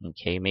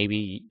 Okay,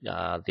 maybe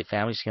the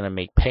family's gonna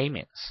make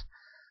payments,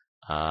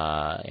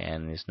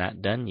 and it's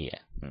not done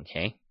yet.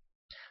 Okay,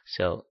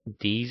 so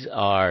these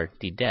are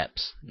the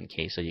debts.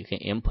 Okay, so you can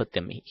input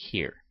them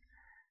here.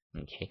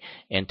 Okay,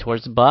 and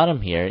towards the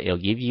bottom here, it'll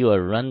give you a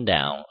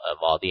rundown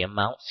of all the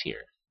amounts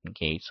here.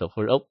 Okay, so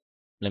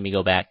let me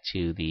go back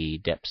to the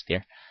debts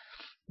there.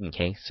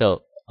 Okay,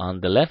 so on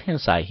the left hand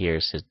side here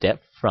it says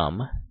debt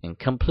from and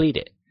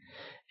completed,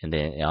 and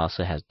then it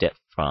also has debt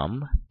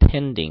from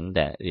pending,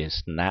 that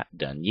is not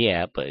done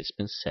yet but it's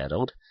been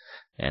settled,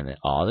 and then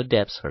all the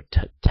debts are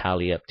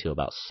tally up to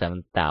about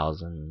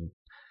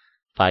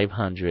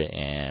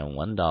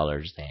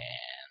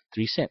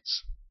 $7,501.03.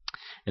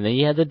 And then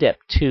you have the debt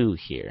to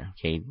here.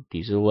 Okay,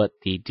 these are what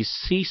the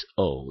deceased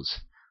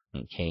owes.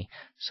 Okay,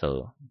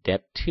 so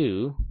debt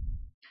to,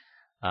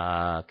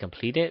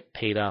 completed,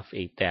 paid off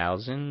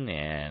 $8,000,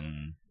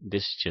 and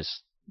this is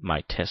just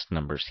my test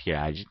numbers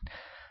here.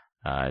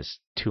 It's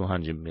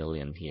 200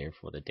 million here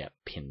for the debt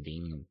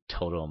pending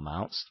total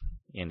amounts,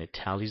 and it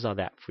tallies all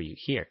that for you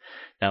here.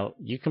 Now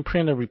you can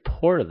print a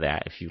report of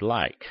that if you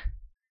like.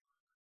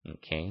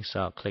 Okay,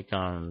 so I'll click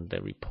on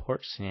the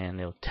reports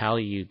and it'll tell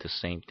you the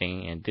same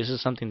thing, and this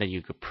is something that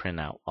you could print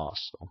out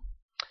also.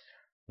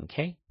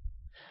 Okay,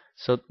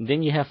 so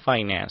then you have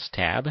finance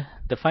tab.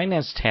 The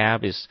finance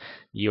tab is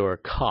your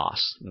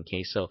costs.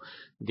 Okay, so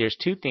there's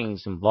two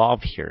things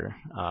involved here.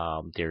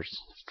 There's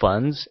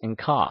funds and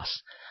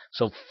costs.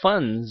 So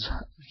funds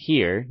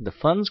here, the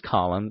funds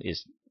column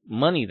is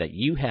money that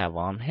you have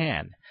on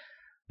hand.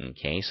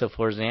 Okay, so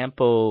for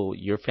example,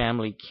 your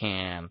family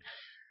can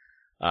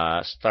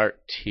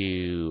start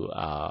to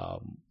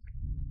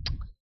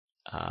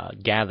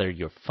gather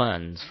your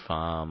funds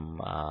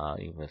from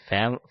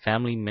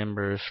family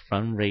members,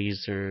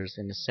 fundraisers,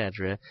 and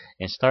etc.,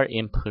 and start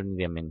inputting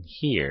them in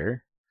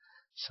here.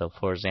 So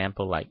for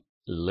example, like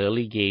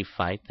Lily gave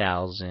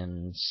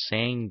 5,000,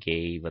 Sang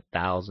gave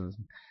 1,000,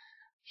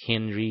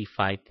 Henry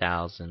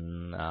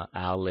 5,000,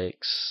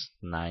 Alex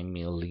 9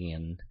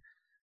 million,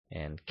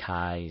 and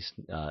Kai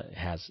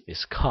has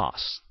is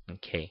cost.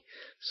 Okay,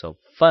 so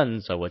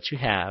funds are what you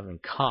have,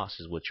 and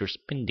cost is what you're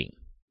spending.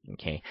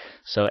 Okay,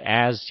 so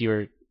as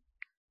you're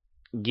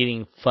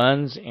getting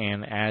funds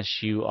and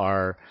as you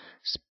are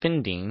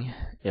spending,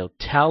 it'll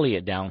tally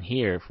it down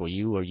here for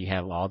you where you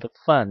have all the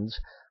funds,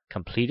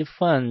 completed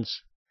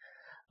funds,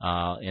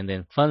 and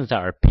then funds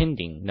that are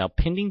pending. Now,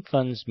 pending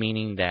funds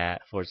meaning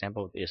that, for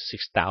example, is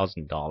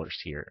 $6,000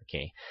 here.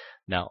 Okay.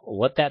 Now,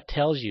 what that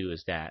tells you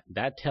is that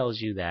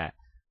tells you that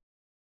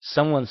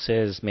someone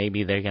says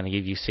maybe they're going to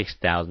give you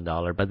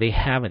 $6,000, but they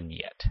haven't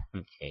yet.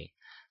 Okay.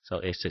 So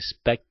it's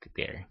expected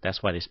there.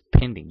 That's why it's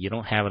pending. You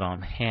don't have it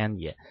on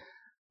hand yet.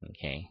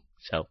 Okay.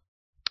 So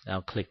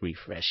I'll click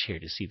refresh here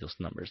to see those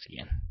numbers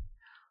again.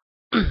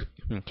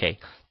 Okay.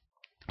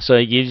 So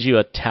it gives you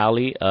a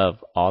tally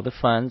of all the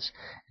funds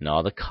and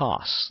all the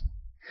costs,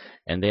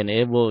 and then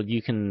it will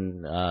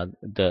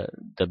the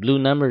blue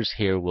numbers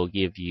here will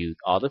give you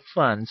all the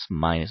funds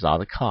minus all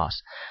the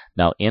costs.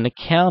 Now in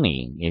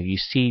accounting, if you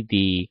see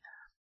the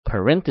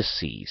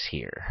parentheses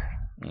here,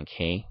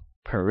 okay,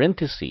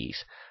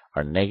 parentheses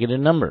are negative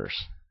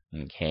numbers.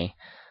 Okay,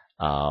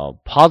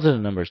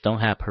 positive numbers don't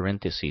have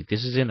parentheses.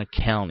 This is in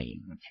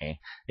accounting. Okay,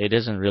 it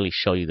doesn't really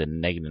show you the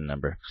negative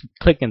number.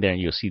 Click in there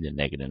and you'll see the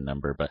negative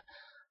number, but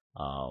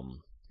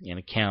in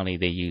accounting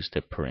they use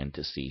the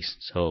parentheses,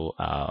 so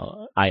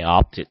I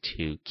opted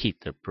to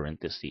keep the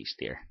parentheses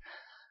there.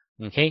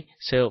 Okay,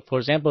 so for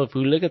example, if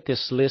we look at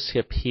this list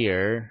up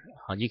here,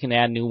 you can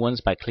add new ones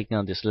by clicking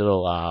on this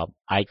little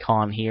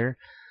icon here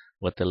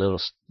with the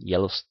little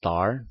yellow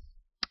star.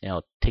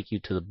 It'll take you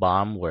to the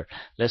bottom where,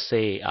 let's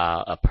say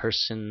a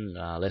person,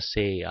 let's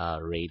say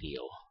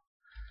radio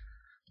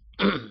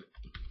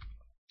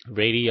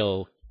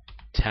radio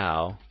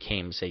Tao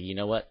came and said, you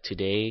know what,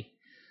 today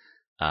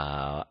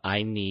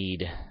I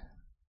need,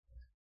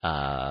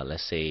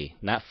 let's say,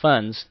 not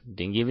funds,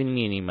 didn't give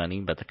me any money,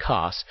 but the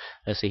cost.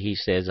 Let's say he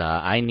says,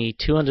 I need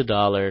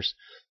 $200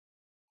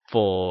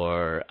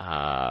 for,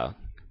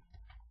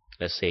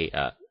 let's say,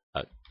 a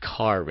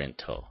car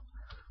rental.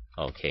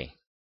 Okay.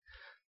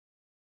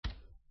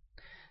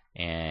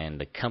 And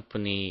the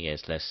company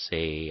is, let's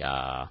say,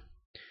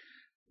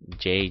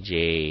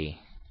 JJ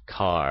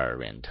Car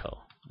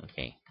Rental.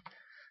 Okay.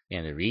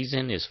 And the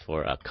reason is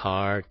for a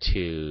car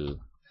to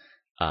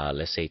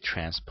let's say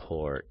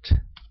transport,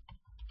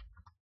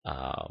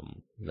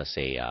 let's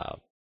say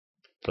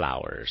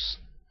flowers.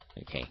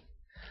 Okay,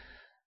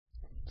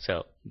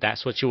 so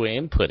that's what you will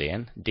input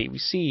in. Date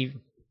received.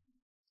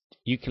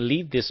 You can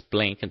leave this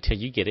blank until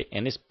you get it,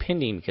 and it's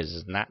pending because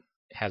it's not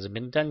hasn't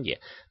been done yet.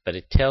 But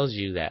it tells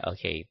you that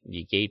okay,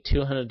 you gave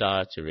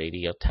 $200 to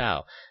Radio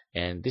Tao,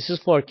 and this is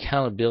for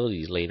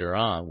accountabilities later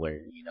on, where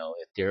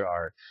if there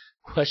are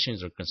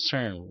questions or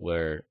concern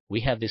where we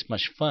have this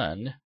much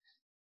fund.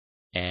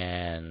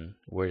 And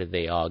where did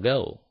they all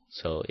go?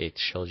 So it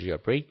shows you a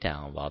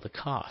breakdown of all the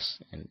costs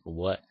and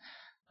what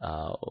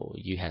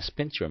you have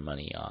spent your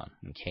money on.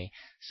 Okay,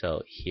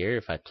 so here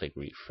if I click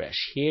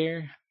refresh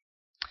here,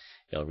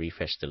 it'll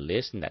refresh the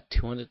list, and that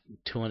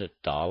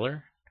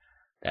 $200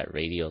 that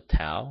Radio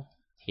Tao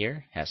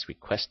here has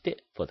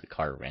requested for the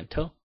car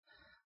rental.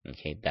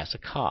 Okay, that's a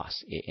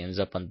cost. It ends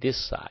up on this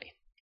side.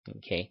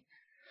 Okay,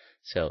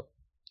 so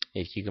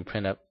if you can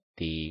print up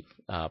the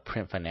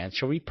print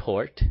financial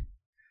report,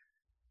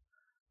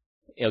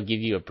 it'll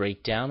give you a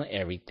breakdown of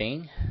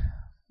everything,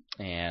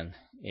 and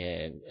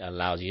it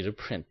allows you to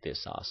print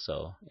this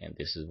also. And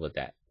this is what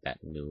that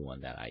new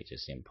one that I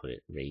just inputted,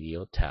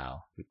 Radio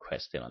Tao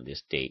requested on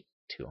this date,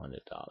 $200.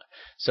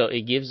 So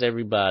it gives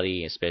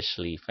everybody,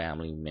 especially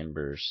family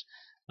members,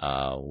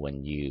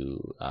 when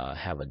you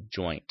have a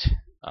joint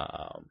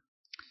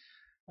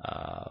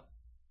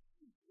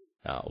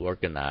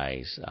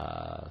organized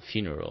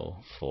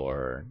funeral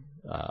for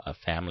a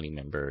family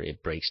member,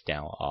 it breaks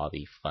down all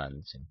the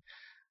funds and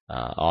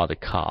all the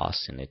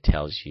costs, and it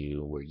tells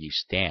you where you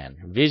stand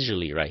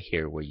visually right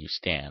here, where you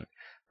stand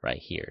right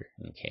here.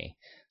 Okay,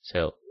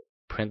 so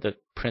print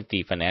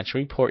the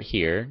financial report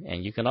here,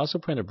 and you can also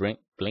print a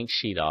blank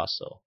sheet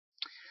also.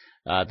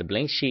 The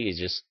blank sheet is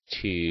just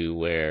to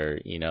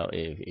where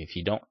if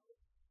you don't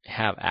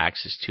have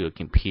access to a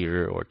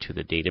computer or to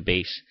the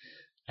database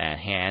at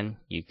hand,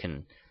 you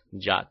can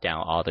jot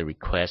down all the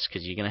requests,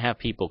 because you're going to have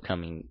people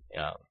coming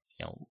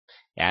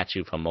at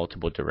you from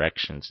multiple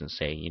directions and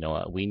say, you know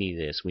what, we need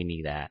this, we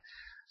need that.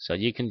 So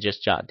you can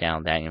just jot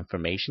down that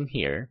information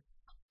here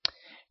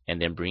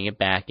and then bring it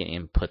back and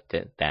input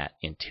that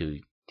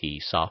into the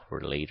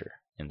software later,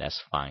 and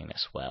that's fine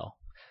as well.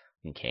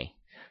 Okay,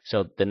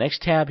 so the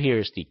next tab here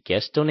is the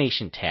guest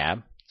donation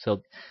tab.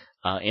 So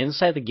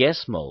inside the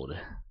guest mode,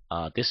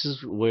 this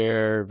is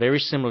where, very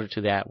similar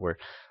to that, where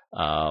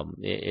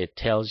it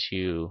tells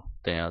you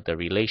the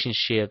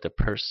relationship, the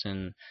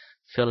person,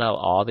 fill out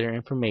all their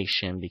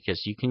information,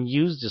 because you can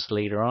use this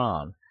later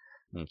on.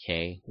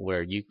 Okay,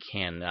 where you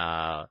can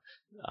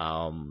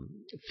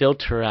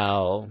filter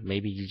out.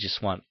 Maybe you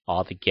just want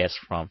all the guests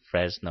from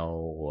Fresno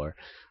or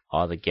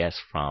all the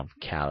guests from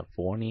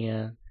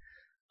California,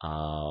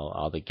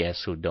 all the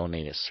guests who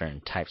donated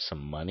certain types of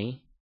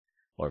money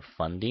or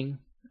funding,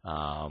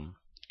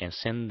 and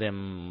send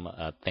them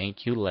a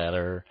thank you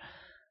letter,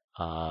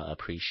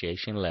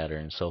 appreciation letter,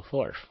 and so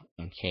forth.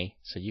 Okay,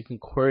 so you can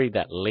query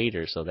that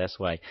later. So that's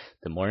why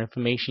the more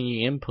information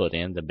you input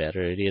in, the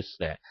better it is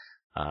that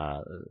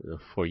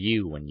for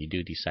you when you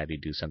do decide to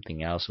do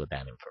something else with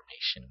that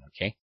information.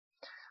 Okay,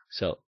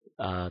 so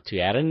to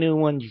add a new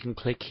one, you can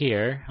click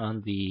here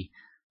on the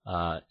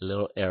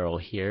little arrow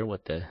here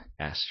with the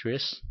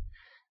asterisk,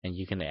 and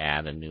you can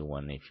add a new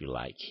one if you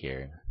like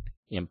here.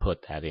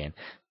 Input that in.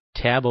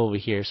 Tab over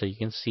here so you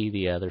can see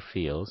the other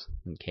fields.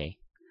 Okay.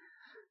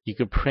 You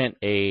could print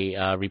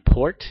a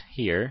report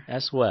here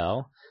as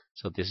well.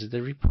 So this is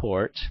the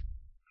report.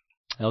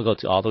 It'll go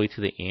to all the way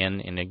to the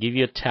end, and it'll give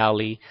you a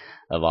tally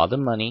of all the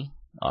money,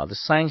 all the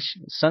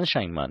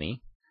sunshine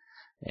money,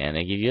 and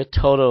it'll give you a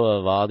total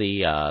of all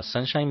the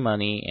sunshine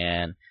money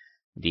and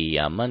the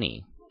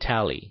money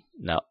tally.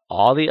 Now,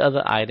 all the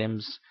other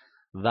items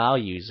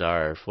values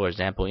are, for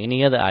example,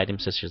 any other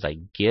items such as like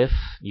gift,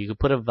 you could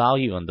put a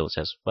value on those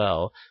as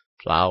well.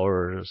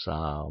 Flowers,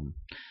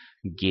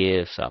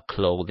 gifts,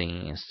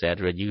 clothing,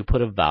 etc. You can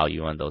put a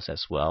value on those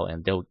as well,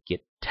 and they'll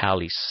get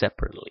tallied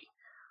separately.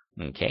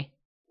 Okay.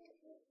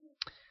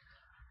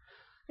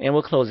 And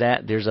we'll close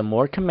that. There's a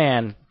more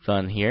command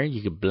fun here.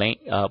 You could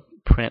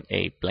print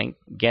a blank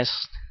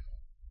guest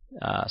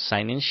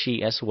sign-in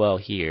sheet as well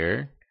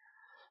here.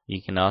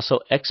 You can also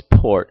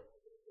export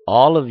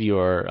all of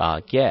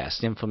your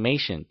guest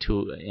information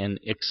to an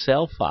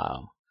Excel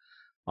file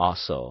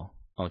also.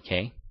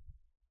 Okay.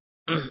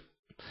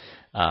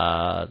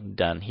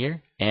 Done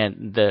here.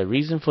 And the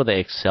reason for the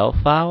Excel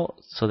file,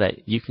 so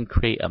that you can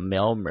create a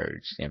mail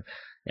merge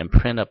and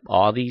print up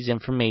all these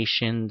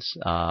informations,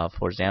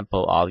 for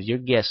example, all of your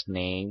guest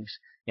names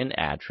and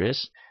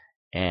address,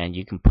 and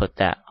you can put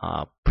that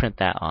print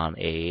that on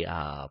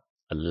a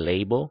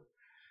label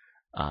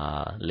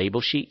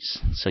sheets,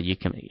 so you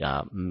can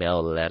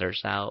mail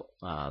letters out,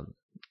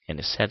 and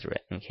etc.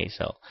 Okay,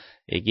 so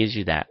it gives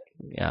you that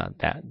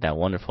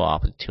wonderful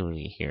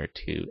opportunity here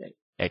to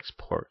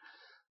export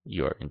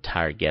your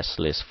entire guest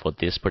list for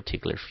this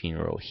particular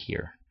funeral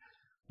here.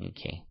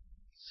 Okay,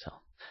 so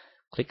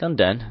click on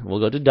done.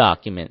 We'll go to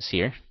documents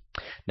here.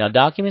 Now,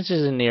 documents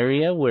is an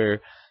area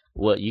where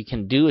what you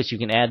can do is you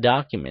can add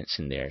documents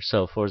in there.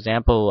 So, for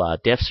example,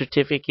 death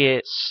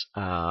certificates,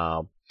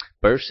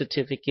 birth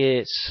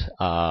certificates,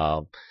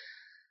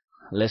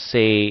 let's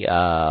say,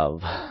 I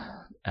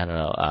don't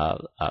know,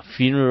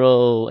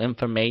 funeral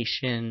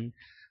information,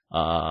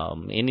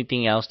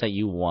 anything else that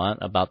you want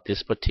about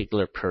this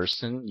particular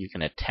person, you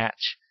can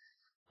attach,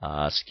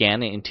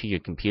 scan it into your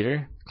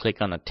computer,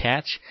 click on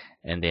attach,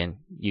 and then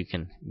you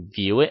can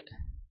view it.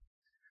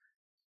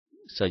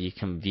 So you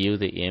can view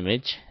the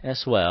image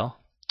as well.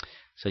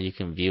 So you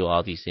can view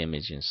all these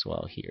images as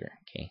well here.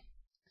 Okay.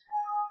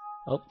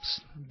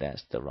 Oops,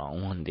 that's the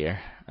wrong one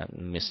there.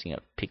 I'm missing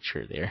a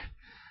picture there.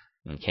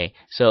 Okay,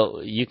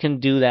 so you can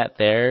do that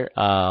there.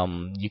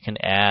 You can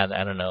add,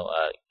 I don't know,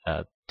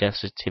 death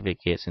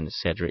certificates and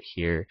etc.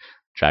 here,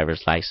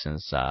 driver's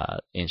license,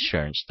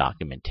 insurance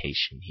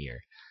documentation here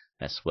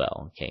as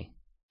well. Okay.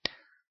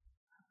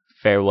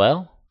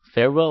 Farewell.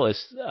 Farewell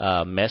is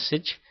a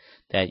message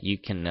that you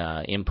can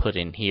input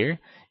in here,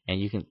 and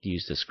you can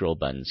use the scroll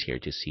buttons here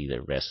to see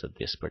the rest of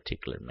this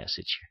particular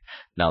message here.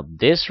 Now,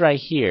 this right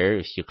here,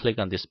 if you click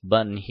on this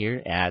button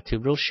here, add to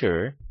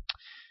brochure,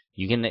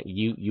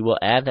 you will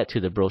add that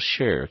to the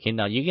brochure. Okay,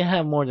 now you can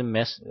have more than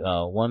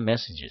one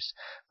messages,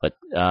 but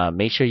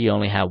make sure you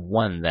only have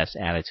one that's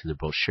added to the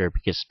brochure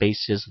because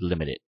space is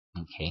limited.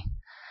 Okay,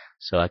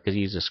 so I could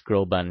use the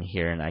scroll button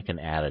here, and I can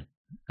add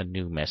a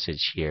new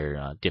message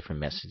here,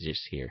 different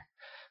messages here.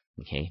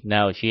 Okay,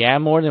 now if you add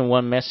more than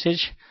one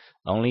message,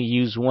 only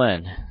use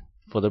one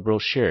for the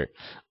brochure.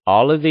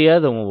 All of the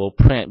other one will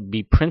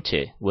be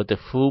printed with the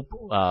full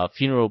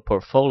funeral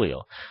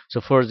portfolio.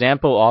 So, for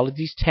example, all of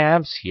these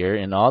tabs here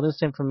and all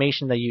this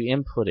information that you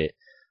inputted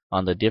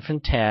on the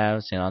different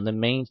tabs and on the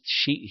main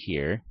sheet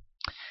here,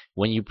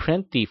 when you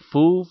print the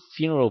full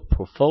funeral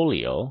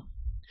portfolio,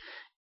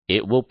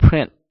 it will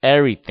print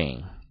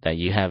everything that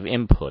you have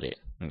inputted.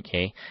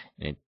 Okay,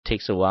 and it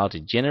takes a while to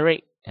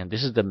generate. And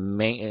this is the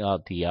main,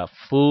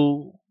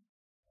 full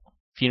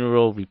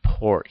funeral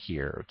report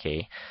here.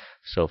 Okay,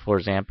 so for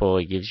example,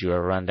 it gives you a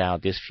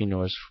rundown. This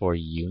funeral is for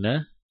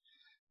Yuna.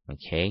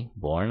 Okay,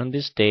 born on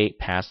this date,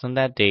 passed on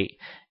that date,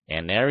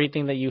 and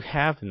everything that you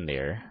have in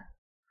there.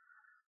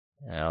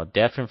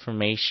 Death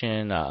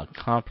information,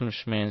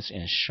 accomplishments,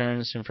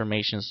 insurance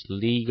information,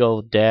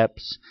 legal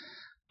debts.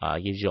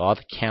 Gives you all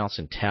the counts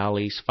and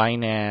tallies,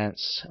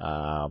 finance,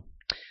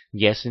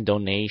 guest and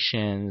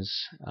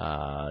donations.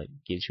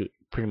 Gives you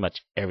pretty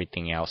much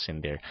everything else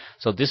in there.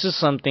 So this is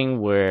something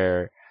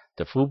where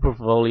the full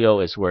portfolio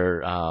is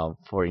where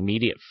for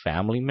immediate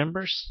family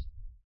members,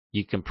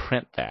 you can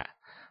print that.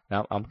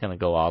 Now I'm going to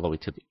go all the way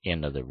to the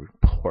end of the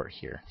report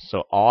here.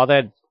 So all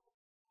that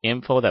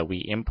info that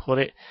we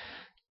inputted,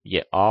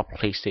 you all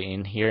placed it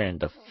in here, and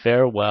the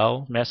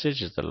farewell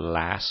message is the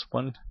last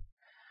one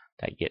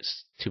that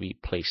gets to be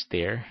placed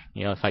there.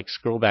 You know, if I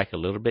scroll back a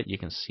little bit, you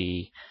can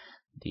see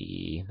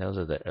those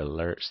are the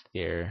alerts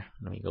there.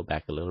 Let me go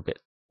back a little bit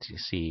to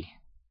see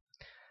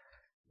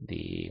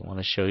I want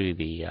to show you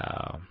the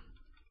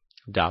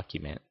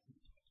document.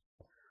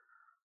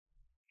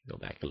 Go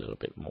back a little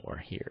bit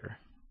more here.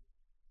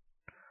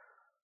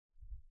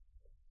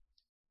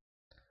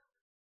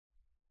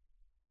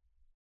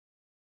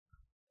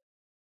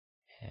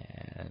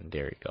 And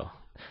there you go.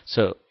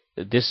 So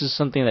this is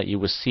something that you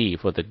will see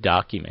for the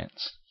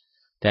documents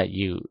that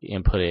you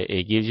input.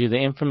 It gives you the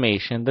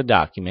information, the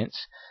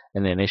documents,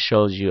 and then it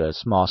shows you a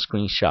small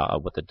screenshot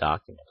of what the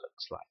document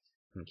looks like.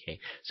 Okay,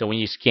 so when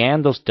you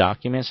scan those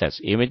documents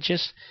as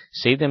images,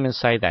 save them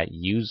inside that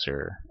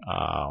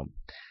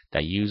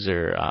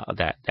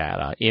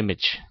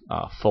image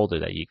folder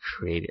that you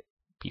created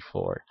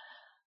before.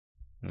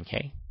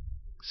 Okay,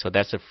 so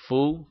that's a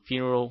full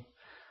funeral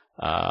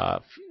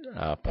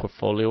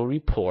portfolio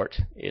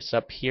report. It's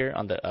up here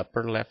on the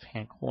upper left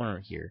hand corner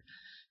here.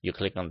 You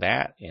click on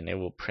that and it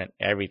will print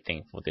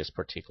everything for this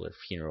particular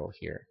funeral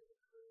here.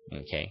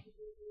 Okay,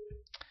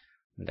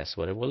 and that's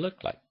what it will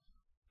look like.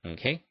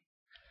 Okay,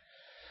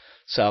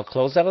 so I'll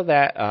close out of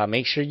that.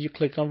 Make sure you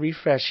click on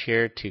refresh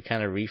here to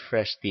kind of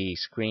refresh the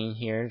screen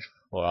here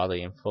for all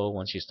the info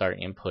once you start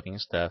inputting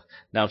stuff.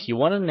 Now if you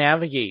want to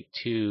navigate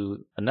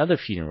to another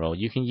funeral,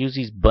 you can use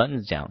these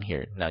buttons down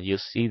here. Now you'll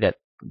see that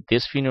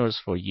this funeral is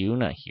for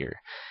Yuna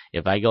here.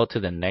 If I go to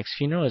the next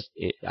funeral,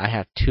 I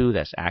have 2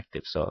 that's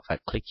active. So if I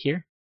click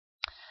here,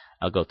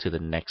 I'll go to the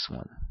next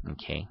one.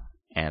 Okay,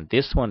 and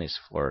this one is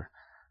for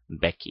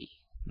Becky.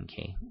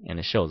 Okay, and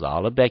it shows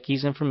all of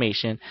Becky's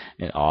information,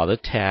 and all the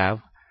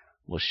tab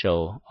will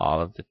show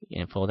all of the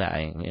info that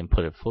I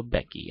inputted for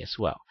Becky as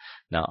well.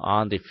 Now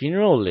on the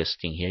funeral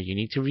listing here, you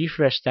need to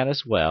refresh that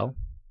as well.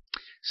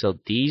 So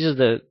these are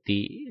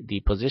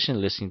the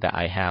position listing that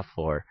I have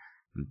for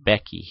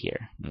Becky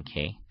here.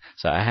 Okay,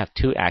 so I have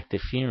 2 active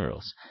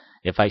funerals.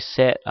 If I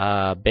set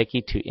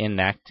Becky to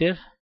inactive,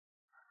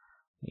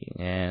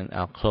 and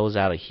I'll close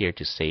out of here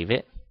to save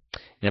it,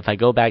 and if I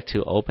go back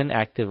to open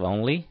active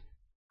only,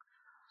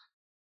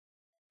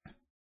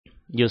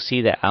 you'll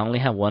see that I only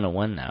have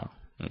 101 now.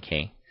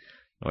 Okay,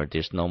 or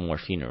there's no more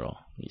funeral.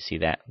 You see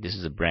that this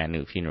is a brand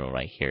new funeral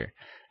right here.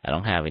 I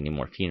don't have any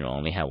more funeral, I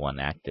only have 1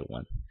 active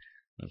one.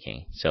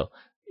 Okay, so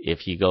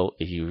if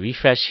you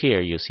refresh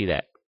here, you'll see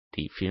that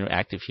the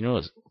active funeral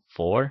is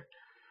 4,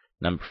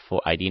 number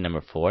 4, ID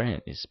number 4,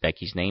 and it's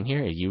Becky's name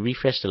here. If you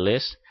refresh the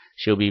list,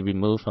 she'll be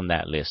removed from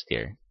that list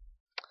there.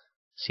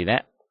 See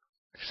that?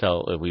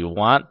 So if we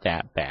want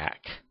that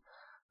back,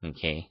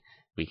 okay,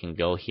 we can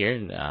go here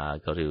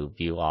and go to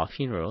view all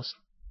funerals,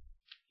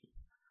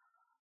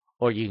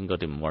 or you can go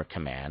to more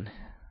command.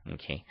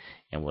 Okay,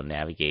 and we'll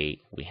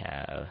navigate. We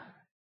have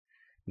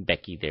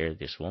Becky there.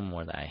 There's one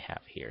more that I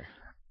have here.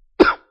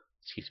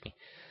 Excuse me.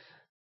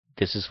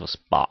 This is for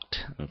spot.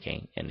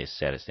 Okay, and this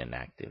set is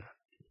inactive.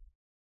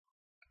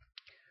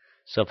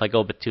 So if I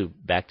go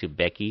back to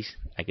Becky's,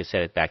 I can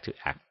set it back to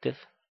active.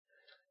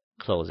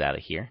 Close out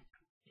of here,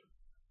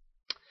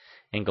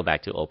 and go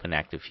back to open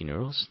active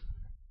funerals.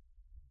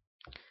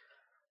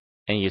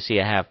 And you see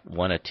I have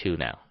 1 or 2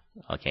 now.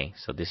 Okay,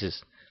 so this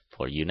is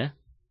for Yuna,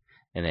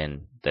 and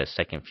then the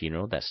second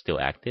funeral that's still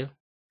active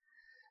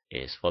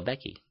is for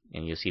Becky,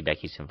 and you'll see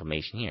Becky's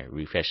information here.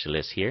 Refresh the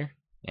list here,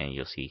 and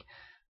you'll see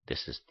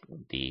this is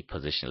the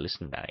position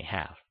listing that I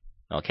have.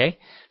 Okay,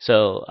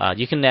 so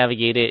you can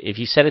navigate it. If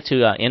you set it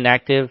to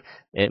inactive,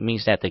 it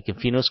means that the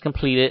funeral is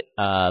completed.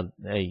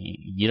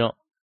 You don't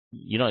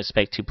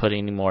expect to put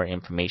any more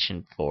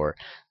information for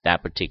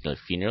that particular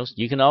funerals.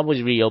 You can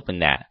always reopen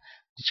that.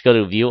 Just go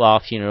to view all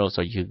funerals,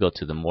 or you go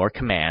to the more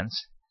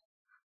commands,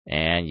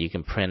 and you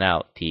can print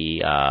out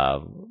the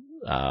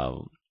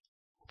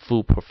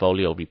full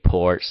portfolio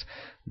reports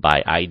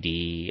by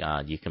ID.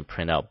 You can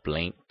print out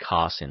blank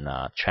costs and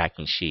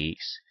tracking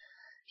sheets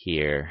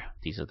here.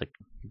 These are the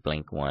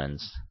blank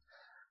ones.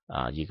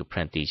 You can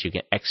print these. You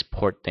can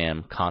export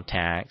them,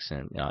 contacts,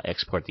 and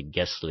export the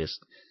guest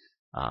list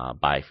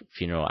by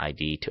funeral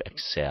ID to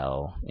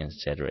Excel,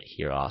 etc.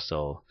 Here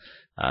also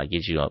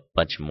gives you a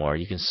bunch more.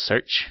 You can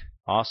search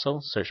also.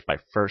 Search by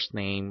first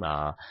name.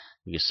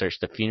 You can search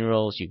the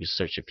funerals. You can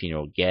search the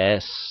funeral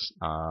guests.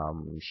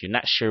 If you're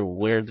not sure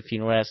where the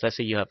funeral is, let's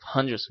say you have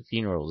hundreds of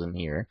funerals in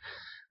here,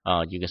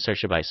 you can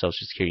search it by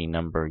social security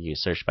number. You can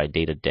search by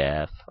date of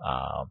death.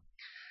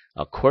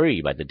 A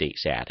query by the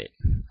dates added,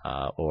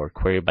 or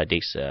query by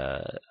dates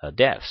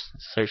deaths.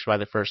 Search by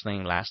the first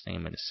name, last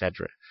name, and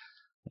etc.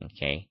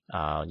 Okay,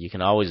 you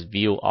can always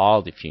view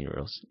all the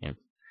funerals and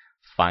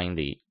find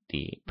the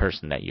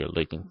person that you're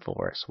looking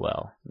for as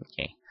well.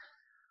 Okay,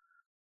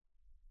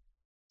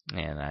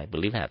 and I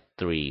believe I have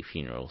 3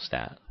 funerals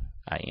that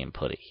I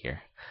inputted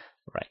here.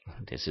 Right,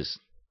 this is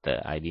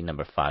the ID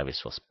number 5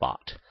 is for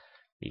spot.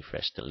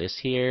 Refresh the list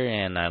here,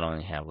 and I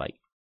only have like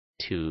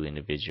 2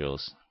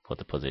 individuals for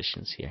the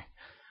positions here.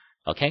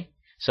 Okay,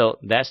 so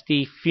that's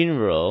the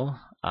funeral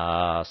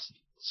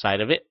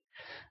side of it.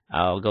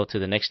 I'll go to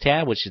the next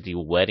tab, which is the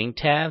wedding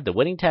tab. The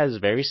wedding tab is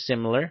very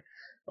similar.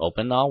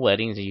 Open all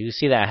weddings, and you can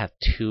see that I have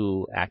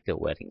 2 active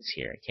weddings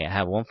here. Okay, I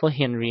have one for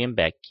Henry and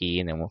Becky,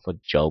 and then one for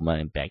Joma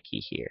and Becky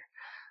here.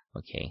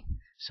 Okay,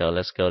 so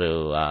let's go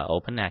to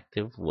open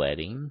active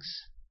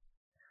weddings.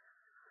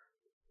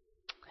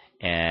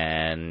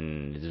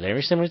 And it's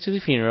very similar to the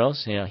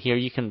funerals. You know, here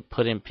you can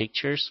put in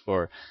pictures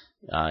for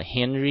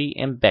Henry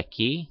and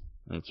Becky.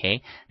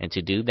 Okay, and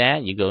to do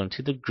that, you go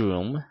into the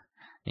groom,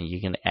 and you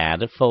can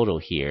add a photo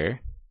here.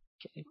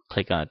 Okay,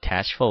 click on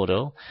attach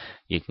photo.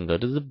 You can go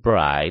to the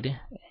bride,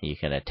 and you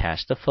can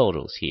attach the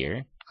photos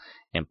here,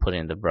 and put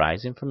in the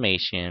bride's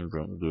information,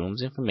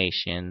 groom's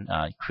information.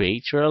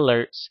 Create your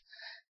alerts.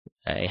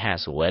 It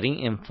has wedding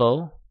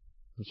info.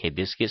 Okay,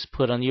 this gets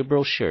put on your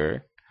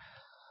brochure.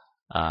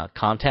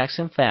 Contacts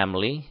and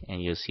family,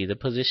 and you'll see the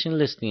position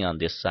listing on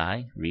this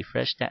side.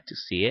 Refresh that to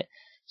see it.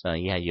 So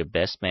you have your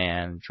best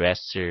man,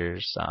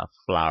 dressers,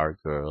 flower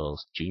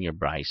girls, junior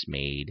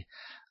bridesmaid,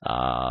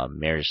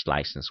 marriage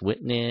license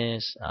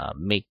witness,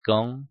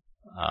 maidgong,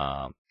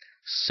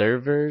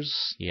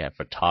 servers. You have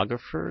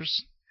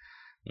photographers.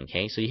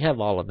 Okay, so you have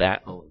all of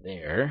that over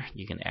there.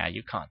 You can add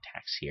your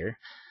contacts here.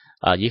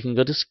 You can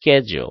go to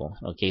schedule.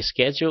 Okay,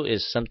 schedule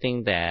is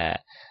something that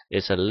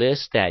is a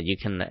list that you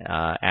can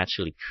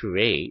actually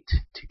create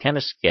to kind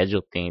of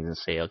schedule things and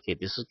say, okay,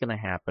 this is going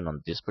to happen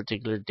on this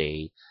particular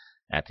day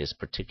at this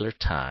particular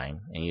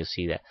time. And you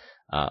see that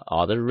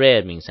all the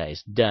red means that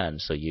it's done.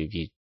 So if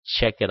you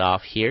check it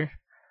off here,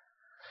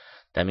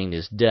 that means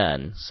it's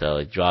done. So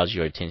it draws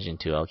your attention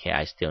to, okay,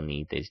 I still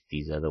need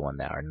these other ones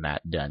that are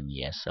not done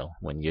yet. So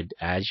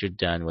as you're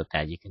done with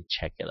that, you can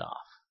check it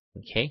off.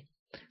 Okay,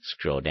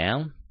 scroll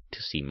down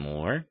to see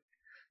more.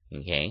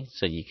 Okay,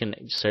 so you can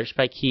search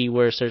by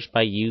keyword, search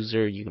by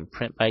user, you can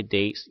print by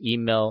dates,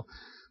 email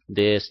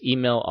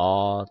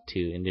all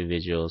to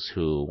individuals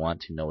who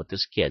want to know what the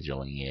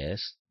scheduling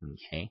is.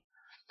 Okay,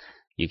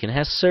 you can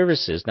have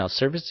services. Now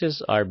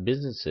services are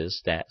businesses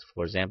that,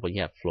 for example,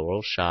 you have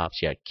floral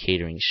shops, you have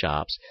catering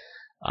shops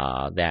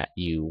that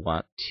you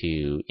want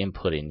to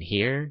input in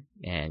here,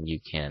 and you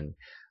can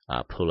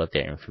pull up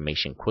their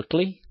information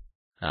quickly,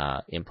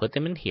 input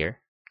them in here.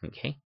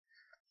 Okay.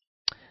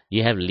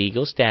 You have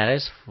legal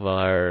status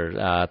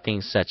for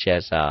things such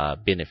as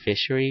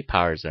beneficiary,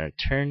 powers of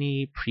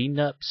attorney,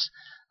 prenups.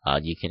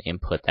 You can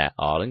input that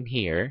all in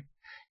here,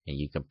 and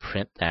you can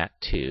print that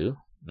too,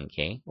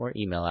 okay, or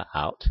email it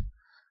out.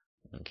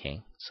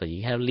 Okay, so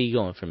you have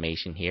legal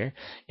information here,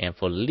 and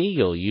for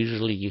legal,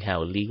 usually you have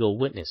legal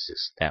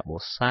witnesses that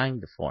will sign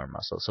the form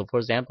also. So for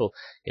example,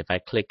 if I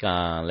click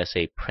on, let's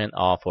say, print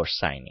off or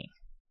signing,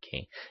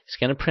 okay, it's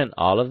going to print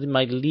all of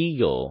my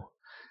legal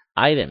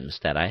items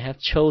that I have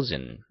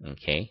chosen,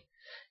 okay,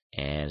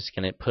 and it's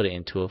going to put it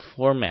into a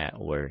format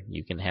where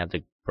you can have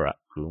the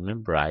groom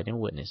and bride and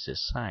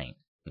witnesses sign.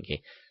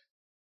 Okay,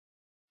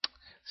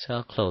 so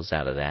I'll close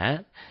out of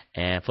that.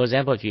 And for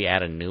example, if you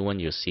add a new one,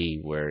 you'll see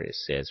where it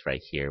says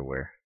right here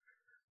where,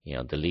 you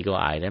know, the legal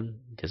item,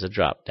 there's a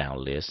drop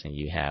down list, and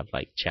you have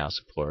like child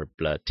support,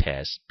 blood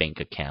tests, bank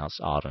accounts,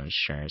 auto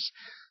insurance,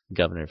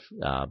 government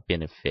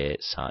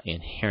benefits,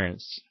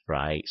 inheritance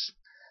rights,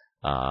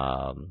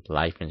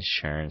 life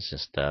insurance and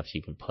stuff.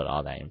 You can put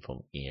all that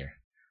info here.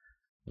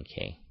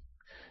 Okay,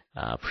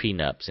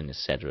 prenups and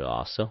etc.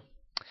 also.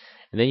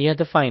 And then you have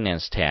the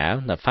finance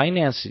tab. Now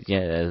finance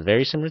is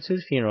very similar to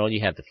the funeral.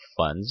 You have the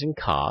funds and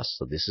costs.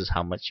 So this is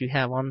how much you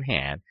have on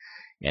hand,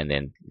 and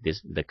then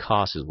the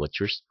cost is what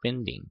you're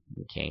spending.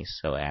 Okay,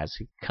 so as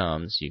it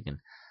comes, you can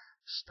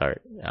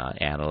start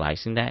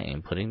analyzing that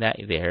and putting that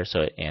there.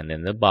 So, and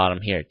then the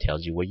bottom here, it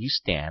tells you where you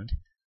stand,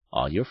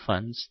 all your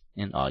funds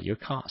and all your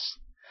costs.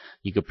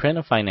 You could print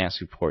a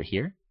finance report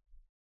here,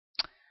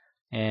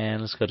 and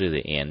let's go to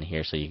the end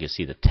here so you can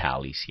see the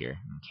tallies here.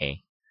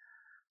 Okay,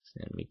 so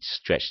let me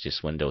stretch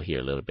this window here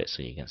a little bit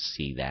so you can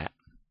see that.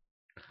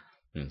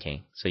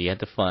 Okay, so you have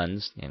the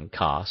funds and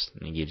costs,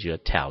 and it gives you a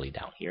tally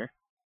down here.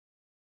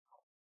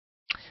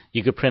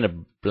 You could print a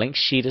blank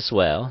sheet as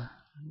well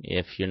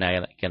if you're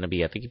not going to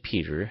be at the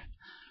computer,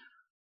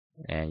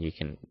 and you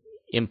can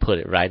input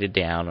it, write it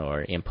down,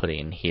 or input it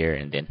in here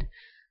and then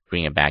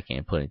bring it back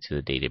and put it into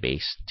the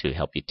database to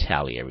help you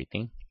tally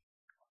everything.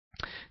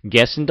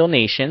 Gifts and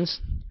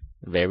donations,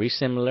 very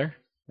similar.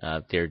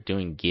 They're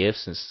doing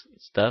gifts and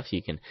stuff.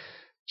 You can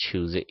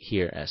choose it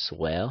here as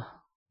well.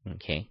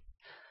 Okay,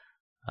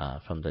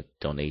 from the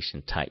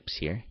donation types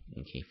here.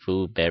 Okay,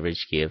 food,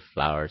 beverage, gift,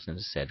 flowers, and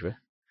etc.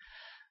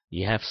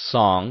 You have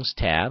songs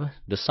tab.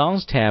 The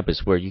songs tab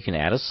is where you can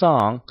add a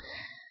song.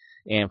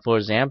 And for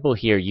example,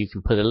 here you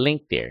can put a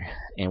link there,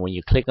 and when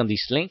you click on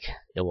this link,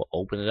 it will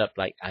open it up.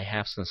 Like I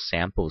have some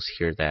samples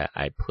here that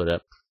I put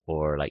up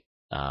for like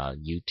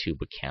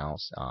YouTube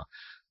accounts,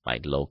 my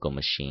local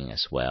machine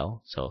as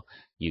well. So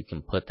you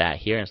can put that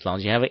here. As long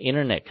as you have an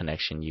internet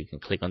connection, you can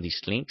click on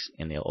these links,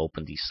 and they'll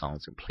open these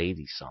songs and play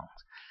these songs.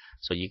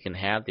 So you can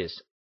have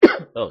this.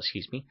 Oh,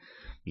 excuse me.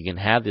 You can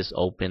have this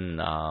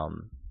open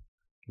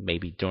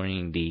maybe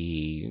during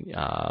the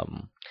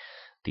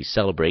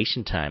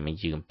celebration time,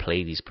 and you can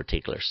play these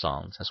particular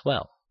songs as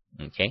well.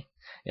 Okay,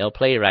 it'll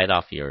play right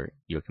off your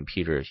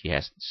computer if you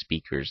have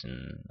speakers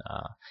and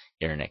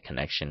internet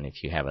connection,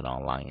 if you have it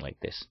online like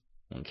this.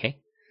 Okay.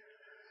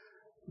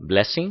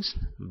 Blessings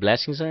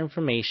are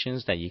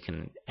informations that you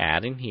can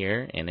add in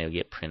here, and it'll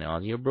get printed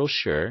on your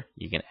brochure.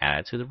 You can add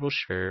it to the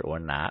brochure or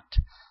not.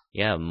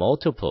 You have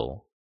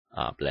multiple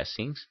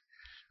blessings.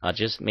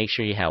 Just make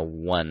sure you have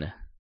one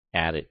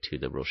added to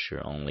the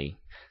brochure only.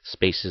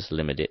 Space is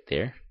limited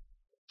there.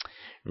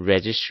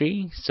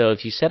 Registry. So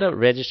if you set up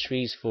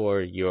registries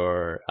for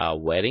your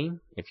wedding,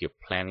 if you're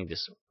planning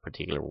this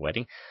particular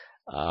wedding,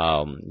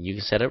 you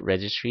can set up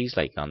registries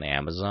like on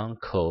Amazon,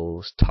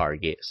 Kohl's,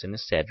 Targets, and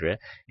etc.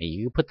 And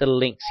you can put the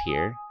links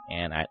here.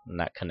 And I'm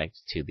not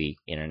connected to the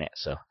internet,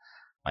 so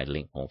my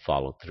link won't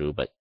follow through.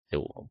 But it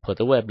will put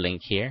the web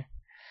link here,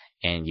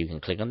 and you can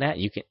click on that.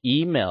 You can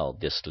email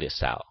this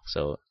list out.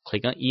 So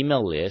click on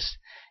email list,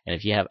 and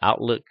if you have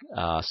Outlook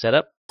set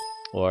up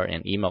or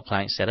an email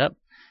client set up,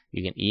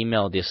 you can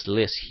email this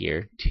list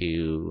here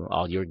to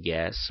all your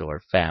guests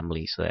or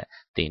family so that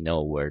they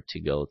know where to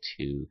go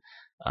to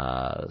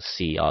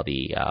see all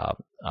the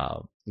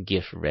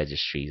gift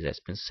registries that's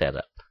been set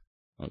up.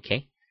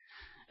 Okay.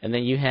 And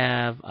then you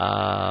have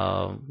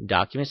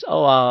documents.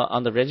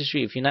 On the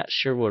registry, if you're not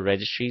sure what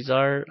registries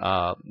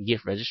are,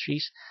 gift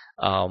registries,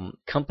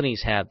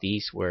 companies have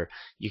these where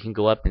you can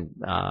go up and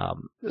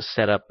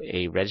set up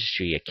a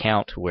registry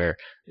account where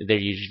they're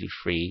usually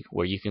free,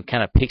 where you can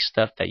kind of pick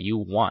stuff that you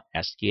want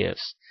as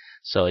gifts.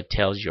 So it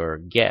tells your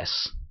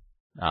guests,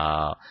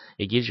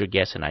 it gives your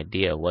guests an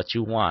idea of what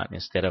you want,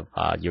 instead of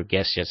your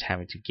guests just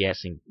having to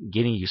guess and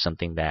getting you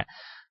something that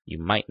you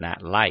might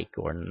not like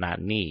or not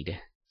need.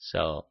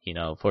 So,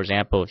 for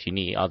example, if you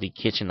need all the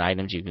kitchen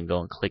items, you can go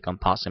and click on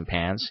pots and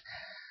pans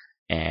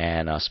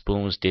and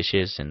spoons,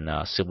 dishes, and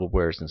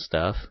silverwares and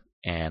stuff.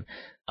 And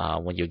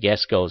when your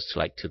guest goes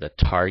to the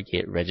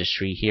Target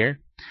registry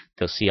here,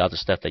 they'll see all the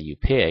stuff that you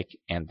pick,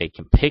 and they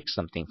can pick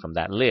something from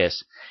that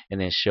list,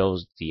 and then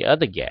shows the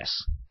other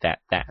guests that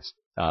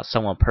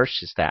someone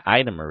purchased that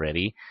item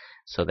already,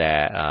 so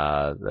that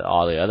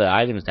all the other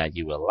items that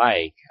you will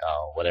like,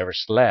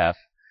 whatever's left,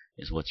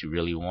 is what you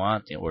really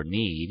want or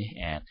need,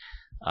 and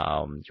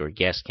your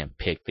guests can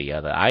pick the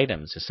other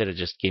items instead of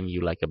just giving you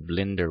like a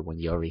blender when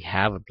you already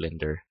have a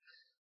blender.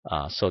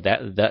 So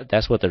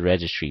that's what the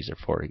registries are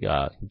for,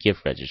 gift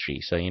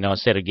registries. So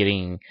instead of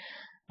getting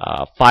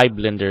 5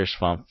 blenders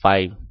from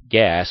 5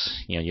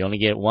 guests, you only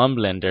get 1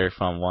 blender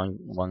from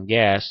one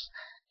guest,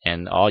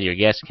 and all your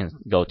guests can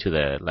go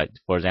to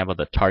for example,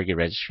 the Target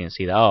registry and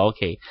see that,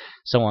 okay,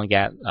 someone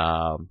got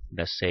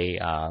let's say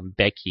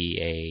Becky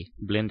a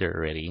blender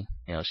already.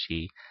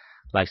 She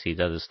likes these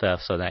other stuff,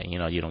 so that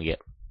you don't get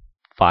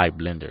 5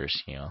 blenders.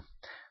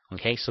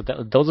 Okay, so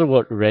those are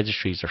what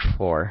registries are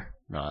for.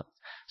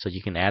 So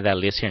you can add that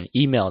list here and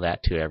email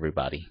that to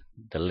everybody,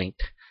 the link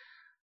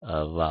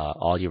of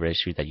all your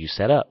registries that you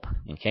set up.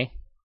 Okay.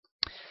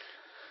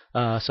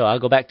 So I'll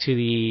go back to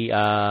the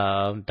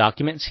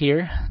documents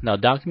here. Now,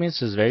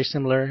 documents is very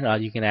similar.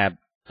 You can add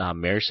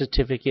marriage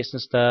certificates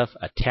and stuff,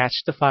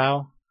 attach the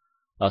file,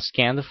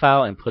 scan the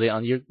file and put it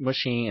on your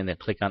machine, and then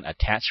click on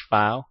attach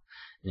file,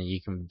 and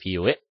you can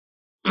view it.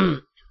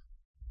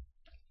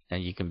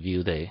 And you can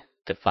view the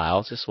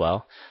files as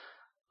well.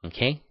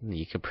 Okay,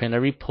 you can print a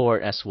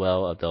report as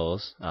well of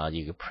those.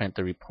 You can print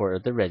the report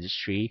of the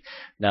registry.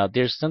 Now,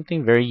 there's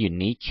something very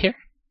unique here,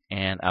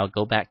 and I'll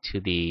go back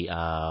to the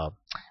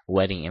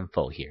wedding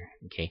info here.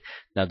 Okay,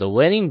 now the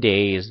wedding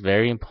day is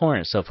very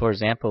important. So, for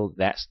example,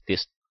 that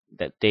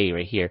day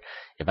right here.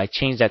 If I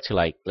change that to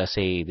let's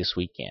say this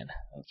weekend,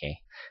 okay,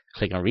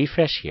 click on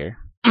refresh here.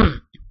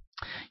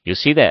 You'll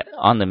see that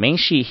on the main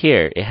sheet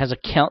here, it has a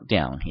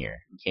countdown here.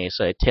 Okay,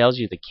 so it tells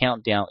you the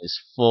countdown is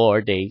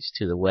 4 days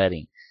to the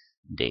wedding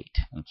date.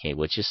 Okay,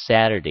 which is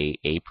Saturday,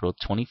 April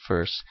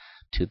 21st,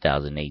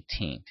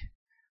 2018.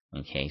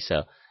 Okay,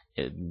 so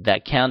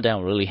that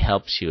countdown really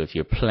helps you if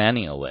you're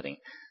planning a wedding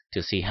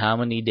to see how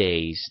many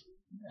days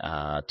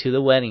to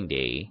the wedding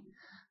day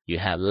you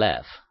have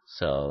left.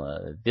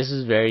 So this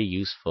is very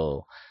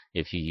useful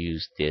if you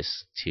use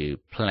this to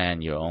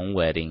plan your own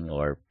wedding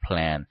or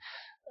plan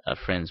a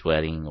friend's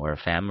wedding or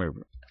a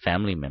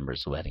family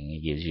member's wedding.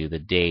 It gives you the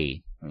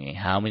day. Okay,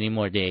 how many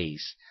more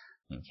days?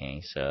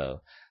 Okay,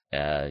 so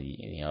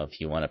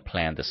if you want to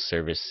plan the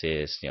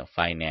services,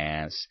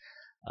 finance,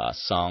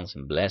 songs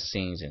and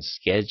blessings and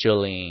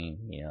scheduling,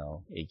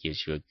 it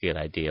gives you a good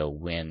idea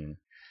when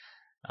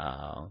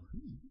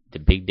the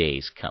big day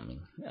is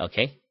coming.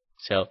 Okay,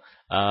 so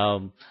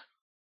on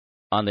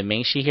the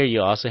main sheet here,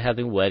 you also have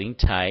the wedding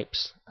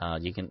types.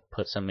 You can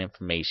put some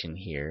information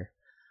here.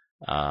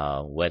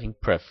 Wedding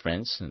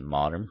preference,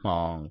 modern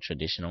Hmong,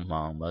 traditional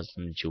Hmong,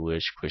 Muslim,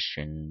 Jewish,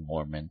 Christian,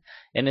 Mormon,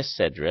 and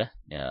etc.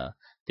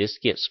 This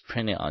gets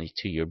printed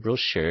onto your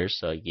brochure,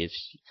 so it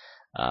gives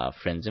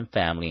friends and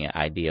family an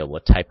idea of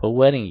what type of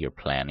wedding you're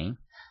planning.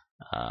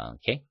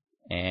 Okay,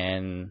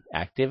 and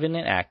active and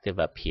inactive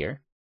up here.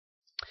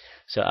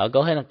 So I'll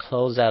go ahead and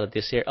close out of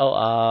this here. Oh,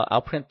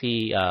 I'll print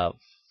the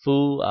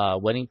full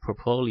wedding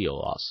portfolio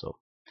also.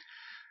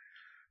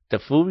 The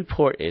full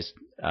report is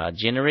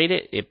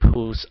generated. It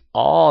pulls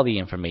all the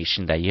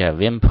information that you have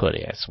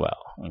inputted as well.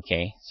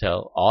 Okay,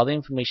 so all the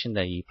information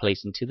that you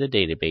place into the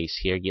database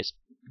here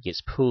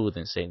gets pulled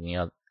and sent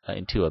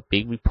into a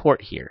big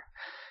report here.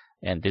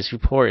 And this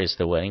report is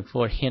the wedding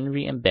for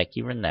Henry and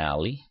Becky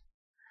Rinaldi.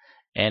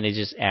 And it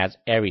just adds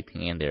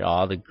everything in there.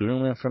 All the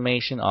groom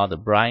information, all the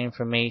bride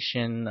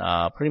information,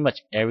 pretty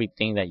much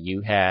everything that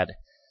you had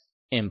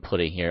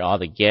inputted here. All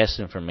the guest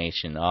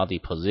information, all the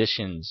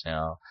positions,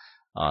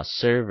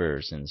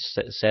 servers, and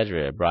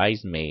etc.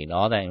 Bridesmaid,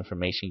 all that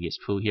information gets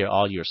pulled here.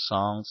 All your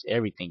songs,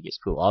 everything gets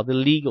pulled. All the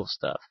legal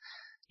stuff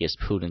gets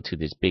pulled into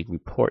this big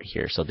report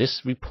here. So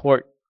this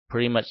report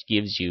pretty much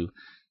gives you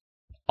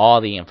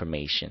all the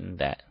information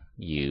that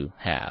you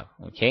have.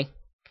 Okay.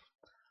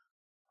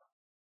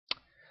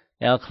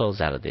 Now I'll close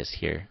out of this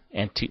here.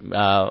 And to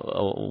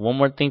one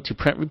more thing, to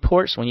print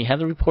reports, when you have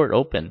the report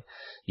open,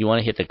 you want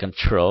to hit the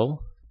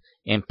Control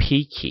and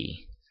P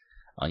key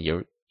on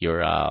your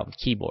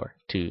keyboard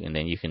and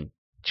then you can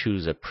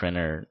choose a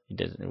printer,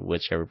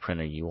 whichever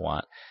printer you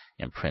want,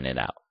 and print it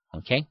out.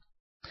 Okay.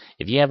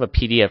 If you have a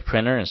PDF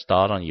printer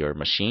installed on your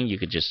machine, you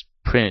could just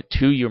print it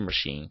to your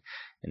machine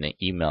and then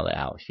email it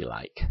out if you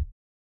like.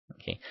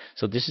 Okay.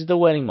 So this is the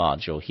wedding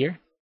module here.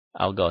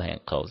 I'll go ahead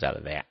and close out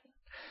of that.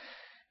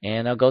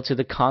 And I'll go to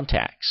the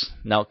contacts.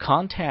 Now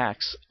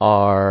contacts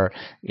are,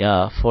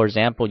 for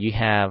example, you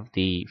have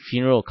the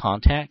funeral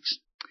contacts.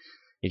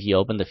 If you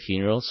open the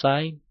funeral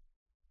side,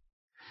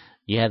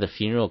 you have the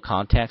funeral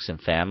contacts and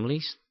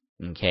families.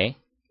 Okay.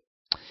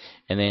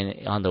 And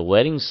then on the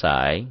wedding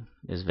side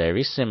is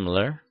very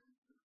similar.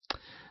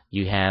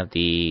 You have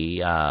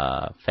the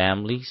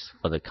families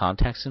for the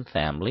contacts and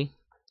family.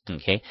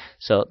 Okay.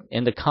 So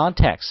in the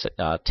contacts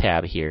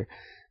tab here,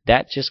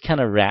 that just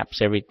kind of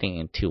wraps everything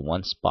into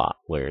one spot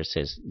where it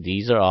says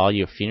these are all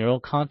your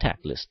funeral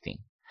contact listing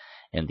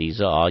and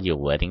these are all your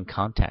wedding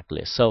contact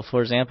lists. So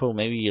for example,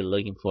 maybe you're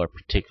looking for a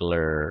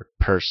particular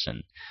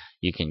person.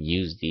 You can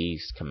use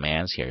these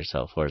commands here.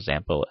 So for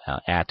example,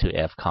 add to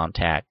F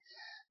contact.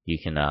 You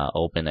can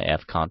open the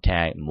F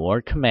contact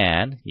more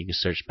command. You can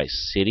search by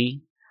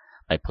city,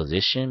 by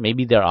position,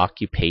 maybe their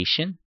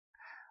occupation,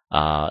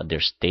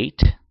 their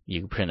state.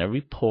 You can print a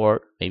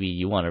report. Maybe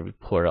you want to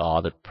report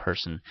all the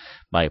person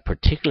by a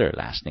particular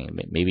last name.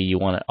 Maybe you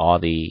want all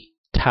the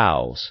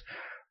Taos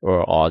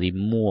or all the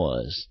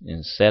Moors,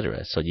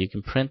 etc. So you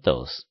can print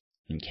those.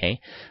 Okay.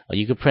 Or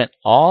you can print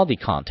all the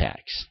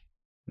contacts.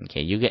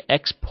 Okay. You can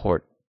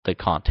export the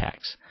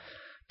contacts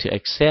to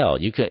Excel.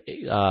 You could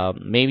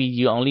maybe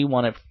you only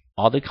want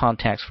all the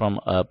contacts from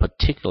a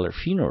particular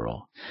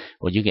funeral.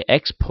 Well, you can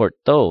export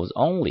those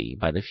only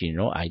by the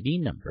funeral ID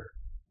number.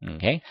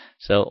 Okay,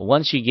 so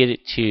once you get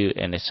it to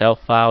an Excel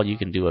file, you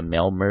can do a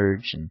mail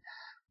merge and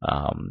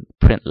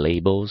print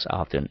labels,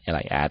 often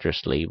like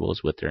address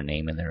labels with their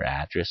name and their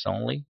address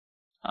only.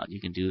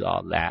 You can do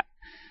all that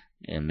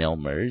in mail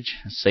merge.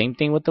 Same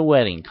thing with the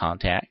wedding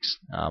contacts.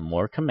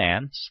 More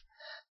commands.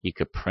 You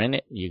could print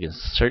it. You can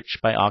search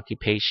by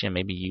occupation.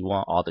 Maybe you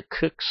want all the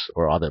cooks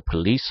or all the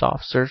police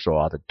officers or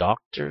all the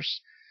doctors.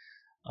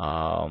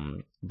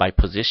 By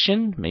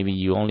position, maybe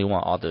you only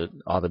want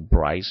all the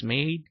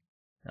bridesmaid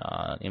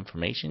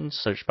information.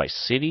 Search by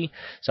city.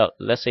 So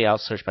let's say I'll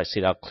search by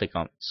city. I'll click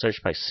on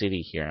search by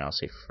city here and I'll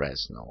say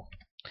Fresno.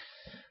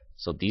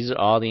 So these are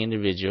all the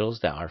individuals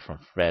that are from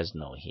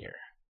Fresno here.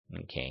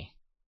 Okay.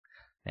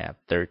 I have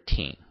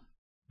 13.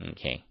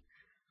 Okay.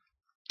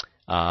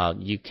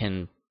 You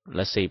can,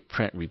 let's say,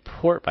 print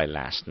report by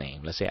last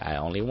name. Let's say I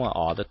only want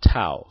all the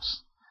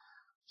Taos.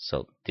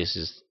 So this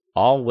is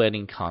all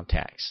wedding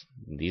contacts.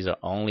 These are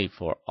only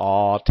for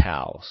all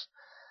Taos.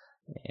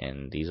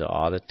 And these are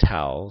all the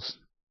Taos.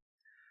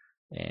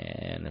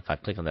 And if I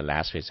click on the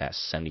last page, that's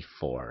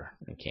 74.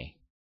 Okay.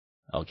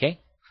 Okay.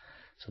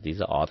 So these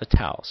are all the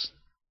Taos.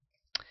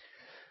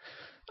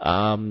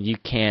 You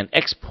can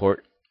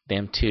export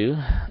them to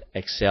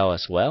Excel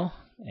as well.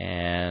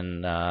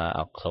 And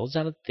I'll close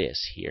out of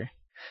this here.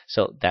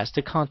 So that's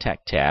the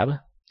contact tab.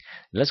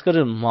 Let's go to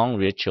the Hmong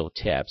ritual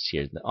tabs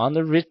here. On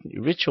the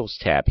rituals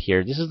tab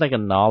here, this is like a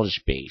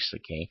knowledge base,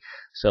 okay?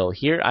 So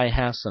here I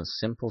have some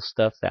simple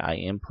stuff that I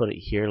inputted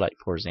here, like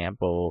for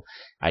example,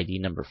 ID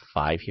number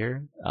 5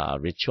 here.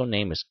 Ritual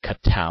name is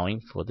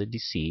Katowing for the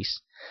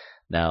deceased.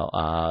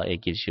 Now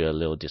it gives you a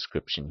little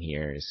description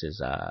here. It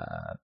says,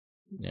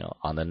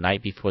 on the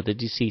night before the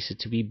deceased is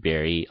to be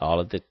buried, all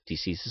of the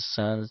deceased's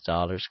sons,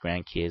 daughters,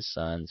 grandkids,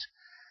 sons,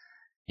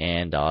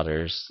 and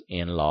daughters,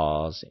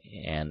 in-laws,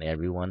 and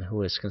everyone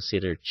who is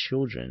considered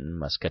children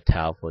must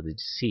kowtow for the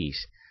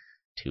deceased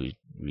to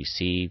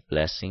receive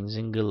blessings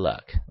and good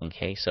luck.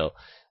 Okay, so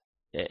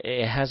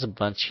it has a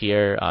bunch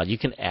here. You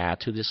can add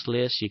to this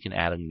list. You can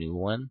add a new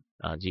one.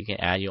 You can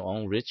add your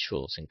own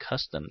rituals and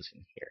customs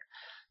in here.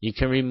 You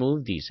can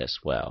remove these as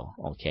well.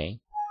 Okay,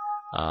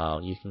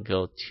 you can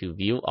go to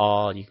view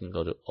all. You can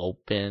go to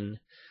open,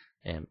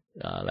 and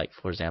like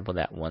for example,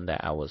 that one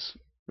that I was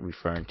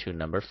referring to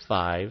number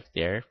 5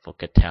 there for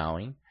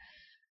kowtowing.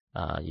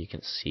 You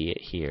can see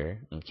it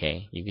here.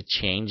 Okay, you could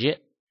change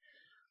it.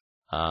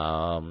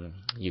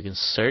 You can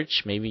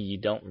search. Maybe you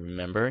don't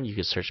remember. You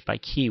can search by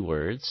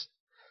keywords.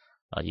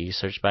 You can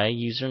search by a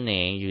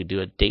username. You can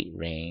do a date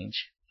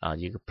range.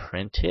 You can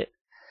print it.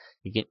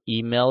 You can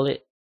email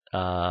it.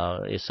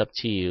 It's up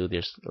to you.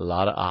 There's a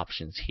lot of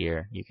options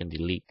here. You can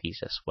delete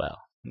these as well.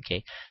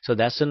 Okay, so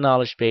that's the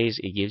knowledge base.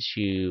 It gives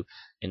you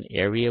an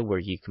area where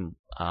you can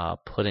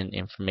put in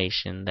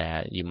information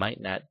that you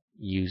might not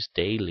use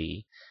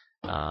daily,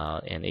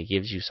 and it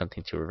gives you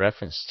something to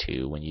reference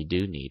to when you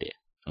do need it.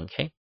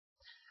 Okay,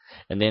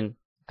 and then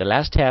the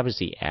last tab is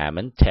the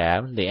admin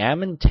tab. The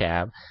admin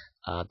tab,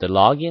 the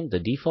login, the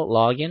default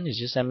login is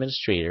just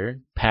administrator.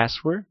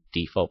 Password,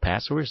 default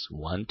password is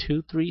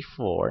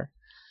 1234.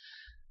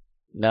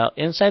 Now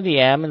inside the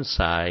admin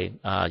side,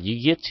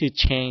 you get to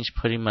change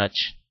pretty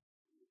much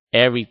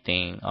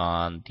everything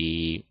on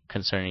the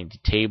concerning the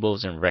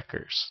tables and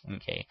records.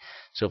 Okay,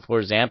 so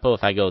for example,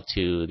 if I go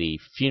to the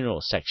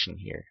funeral section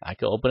here, I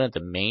can open up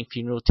the main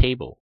funeral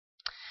table,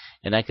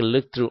 and I can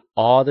look through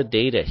all the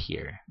data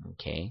here.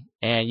 Okay,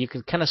 and you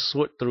can kind of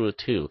sort through it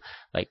too.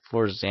 Like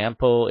for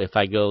example, if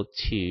I go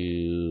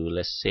to,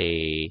 let's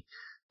say,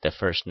 the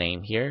first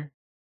name here.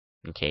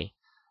 Okay,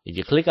 if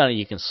you click on it,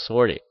 you can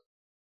sort it.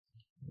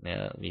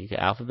 You can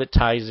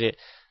alphabetize it.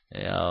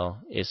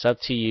 It's up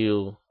to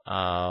you.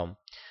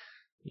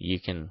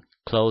 You can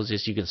close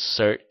this. You can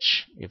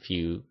search. If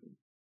you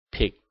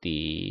pick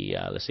the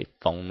let's say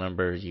phone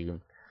number, you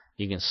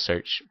can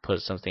search,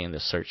 put something in the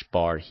search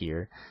bar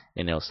here,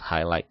 and it'll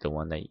highlight the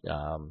one that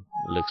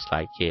looks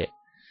like it.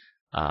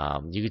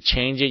 You could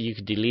change it. You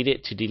could delete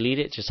it. To delete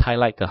it, just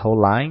highlight the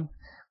whole line.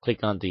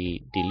 Click on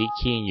the delete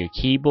key in your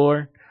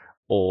keyboard,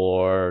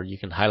 or you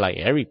can highlight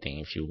everything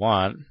if you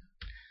want.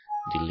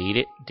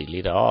 Delete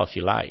it all if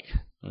you like.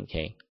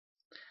 Okay.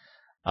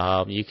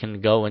 You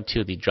can go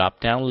into the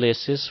drop-down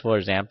lists. For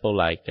example,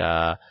 like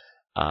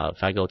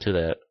if I go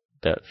to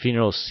the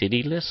funeral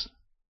city list,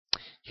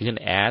 you can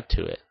add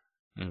to it.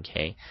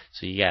 Okay,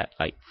 so you got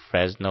like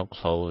Fresno,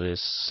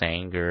 Clovis,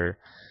 Sanger.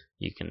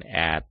 You can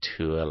add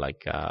to it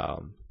like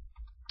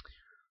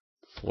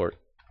Fort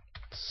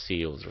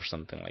Seals or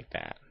something like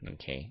that.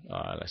 Okay,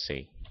 let's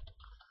say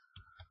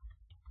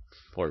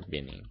Fort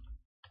Benning.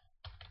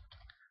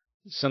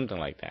 Something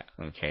like that.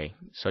 Okay,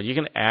 so you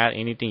can add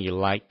anything you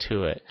like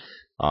to it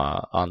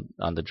on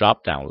the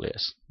drop down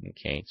list.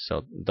 Okay,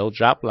 so those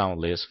drop down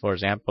lists, for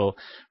example,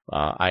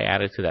 I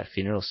added to that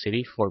funeral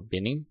city for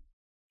Benning.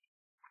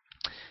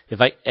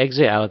 If I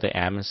exit out of the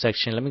admin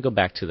section, let me go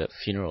back to the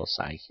funeral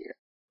side here.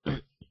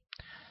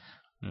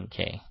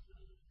 Okay,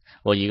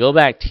 well, you go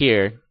back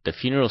here, the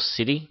funeral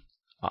city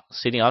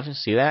option.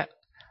 See that?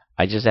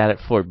 I just added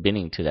Fort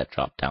Benning to that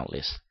drop down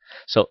list.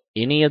 So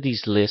any of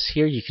these lists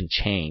here you can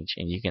change,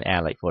 and you can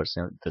add, like for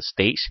example, the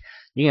states.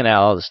 You can add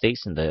all the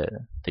states in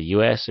the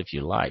U.S. if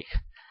you like.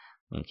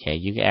 Okay,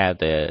 you can add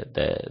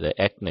the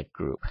ethnic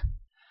group.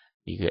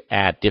 You could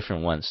add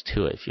different ones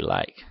to it if you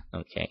like.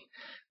 Okay,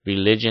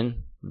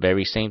 religion,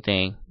 very same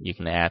thing. You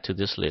can add to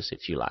this list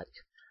if you like.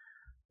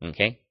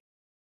 Okay,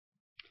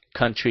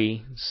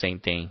 country, same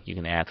thing. You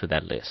can add to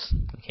that list.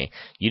 Okay,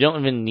 you don't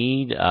even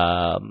need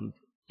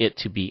it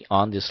to be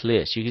on this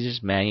list. You can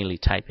just manually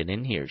type it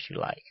in here if you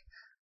like.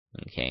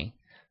 Okay,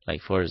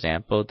 like for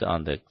example,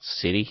 on the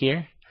city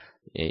here,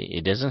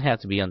 it doesn't have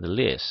to be on the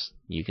list.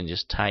 You can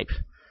just type,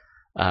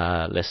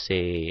 let's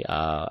say,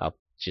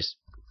 just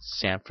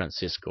San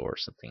Francisco or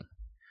something.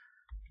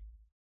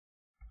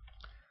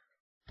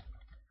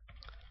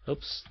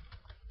 Oops,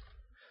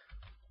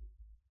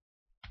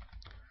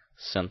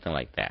 something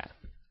like that.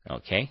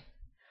 Okay,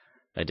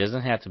 it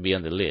doesn't have to be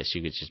on the list.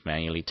 You could just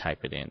manually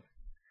type it in.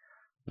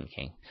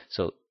 Okay,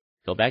 so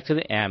go back to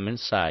the admin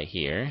side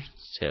here.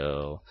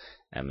 So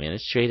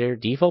administrator,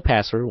 default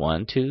password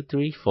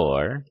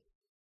 1234.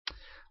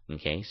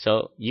 Okay,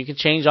 so you can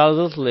change all of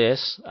those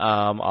lists.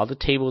 All the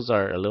tables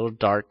are a little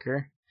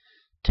darker.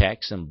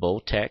 Text and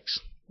bold text.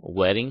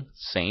 Wedding,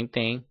 same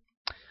thing.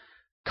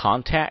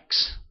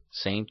 Contacts,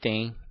 same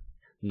thing.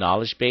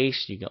 Knowledge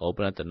base, you can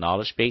open up the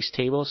knowledge base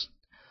tables,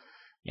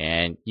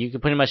 and you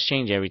can pretty much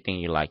change everything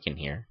you like in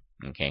here.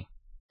 Okay.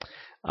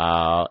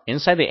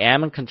 Inside the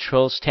admin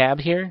controls tab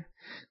here,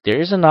 there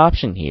is an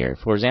option here.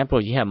 For example,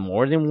 if you have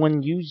more than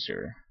one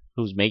user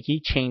who's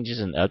making changes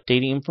and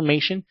updating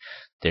information,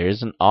 there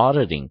is an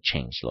auditing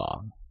change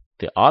log.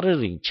 The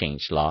auditing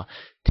change log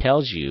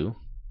tells you,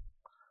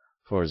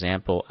 for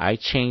example, I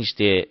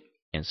changed it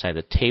inside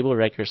the table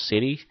record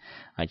city.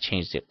 I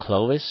changed it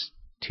Clovis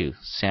to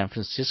San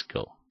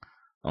Francisco.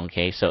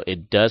 Okay, so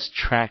it does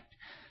track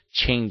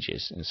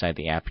changes inside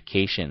the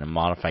application and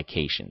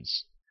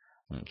modifications.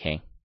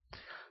 Okay.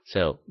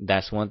 So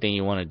that's one thing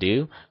you want to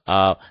do.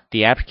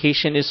 The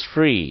application is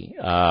free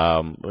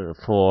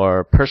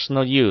for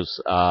personal use.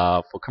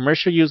 For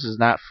commercial use, it's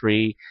not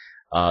free.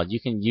 You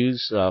can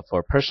use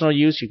for personal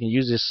use. You can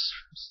use this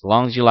as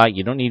long as you like.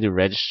 You don't need to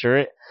register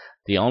it.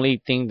 The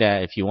only thing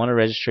that if you want to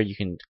register, you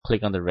can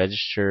click on the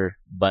register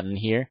button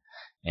here,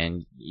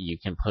 and you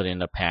can put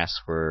in a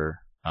password.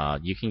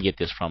 You can get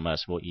this from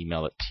us. We'll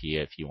email it to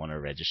you if you want to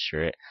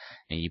register it,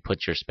 and you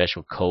put your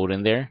special code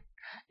in there.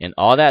 And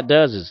all that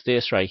does is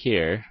this right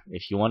here.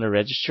 If you want to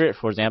register it,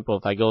 for example,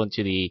 if I go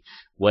into the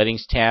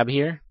weddings tab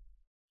here,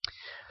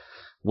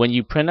 when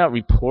you print out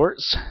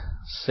reports,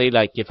 say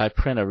like if I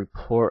print a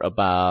report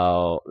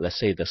about, let's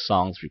say, the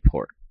songs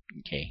report,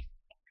 okay.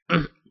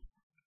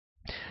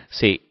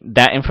 See,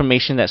 that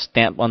information that's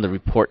stamped on the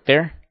report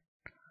there,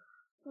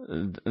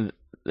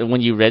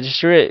 when you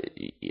register it,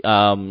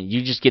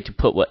 you just get to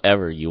put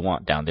whatever you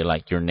want down there,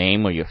 like your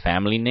name or your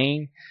family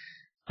name,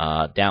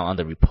 down on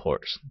the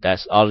reports.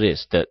 That's all it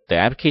is. The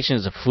application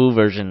is a full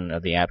version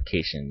of the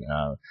application.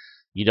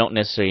 You don't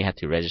necessarily have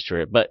to register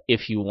it, but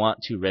if you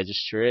want to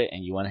register it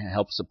and you want to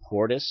help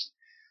support us,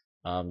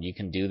 you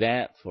can do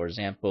that. For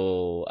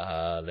example,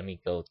 let me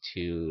go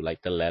to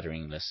like the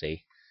lettering. Let's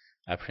say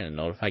I print a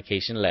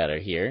notification letter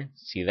here.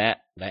 See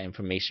that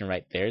information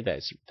right there?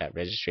 That's that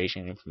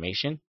registration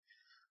information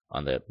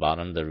on the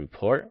bottom of the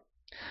report.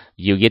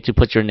 You get to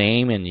put your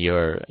name and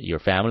your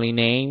family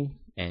name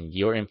and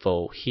your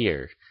info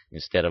here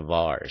instead of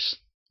ours.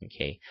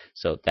 Okay,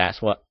 so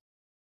that's what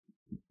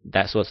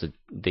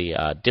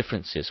the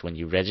difference is when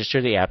you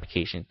register the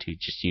application to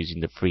just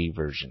using the free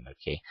version.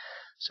 Okay,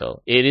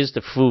 so it is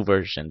the full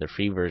version. The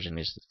free version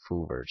is the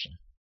full version.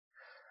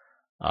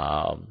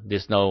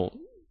 There's no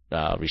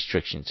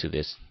restriction to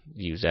this.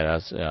 Use that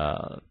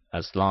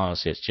as long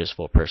as it's just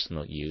for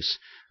personal use.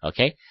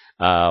 Okay.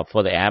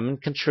 For the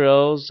admin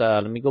controls,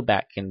 let me go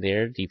back in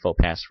there. Default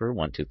password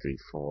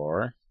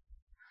 1234.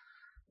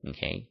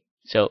 Okay.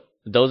 So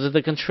those are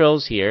the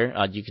controls here.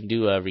 You can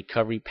do a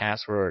recovery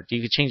password.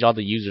 You can change all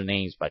the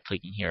usernames by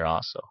clicking here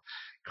also.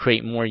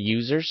 Create more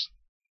users.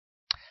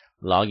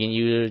 Login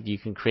users. You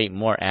can create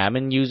more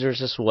admin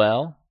users as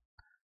well.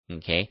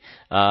 Okay.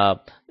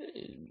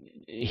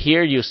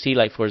 Here you'll see,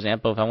 like, for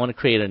example, if I want to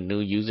create a new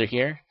user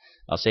here,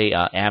 I'll say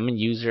admin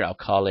user. I'll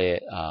call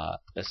it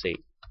let's say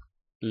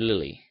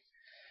Lily,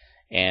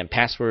 and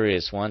password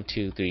is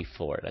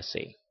 1234. Let's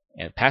say,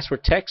 and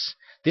password text.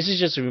 This is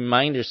just a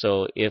reminder,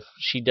 so if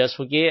she does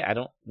forget, I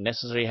don't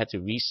necessarily have to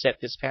reset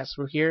this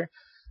password here.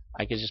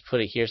 I can just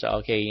put it here. So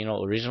okay,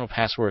 original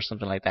password or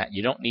something like that.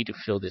 You don't need to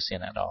fill this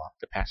in at all.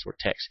 The password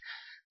text.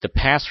 The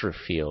password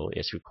field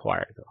is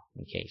required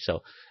though. Okay,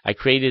 so I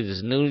created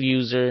this new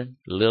user,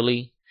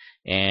 Lily,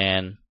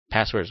 and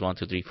password is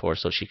 1234,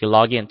 so she can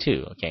log in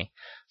too. Okay,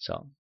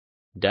 so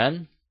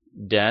done,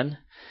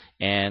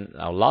 and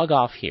I'll log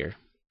off here.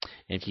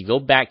 And if you go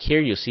back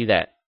here, you'll see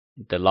that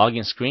the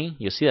login screen.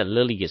 You'll see that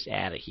Lily gets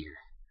added here.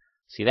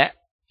 See that?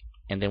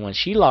 And then when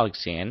she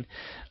logs in,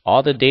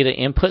 all the data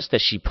inputs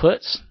that she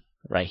puts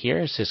right here,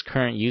 it says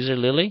current user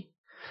Lily.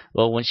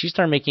 Well, when she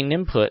starts making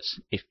inputs,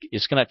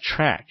 it's going to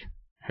track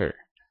her.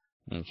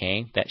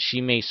 Okay, that she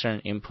made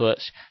certain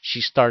inputs. She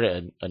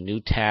started a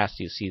new task.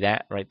 You see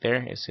that right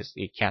there? It says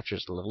it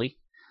captures Lily.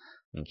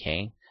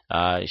 Okay,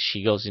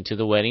 she goes into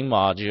the wedding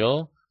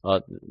module,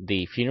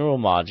 the funeral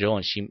module,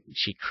 and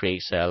she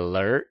creates an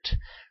alert,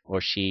 or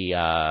she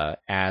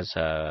adds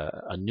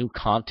a new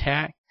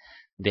contact.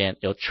 Then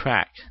it'll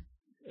track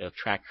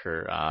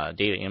her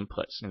data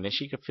inputs, and then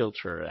she can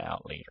filter it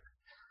out later.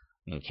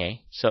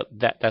 Okay, so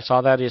that's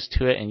all that is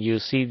to it. And you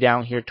see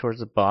down here towards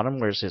the bottom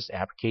where it says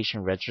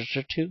application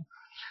register to.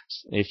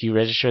 If you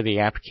register the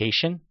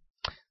application,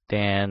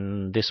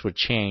 then this would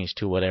change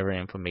to whatever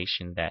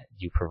information that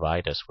you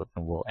provide us with,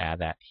 and we'll add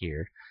that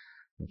here.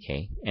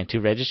 Okay, and to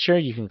register,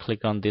 you can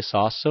click on this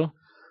also,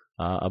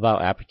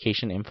 about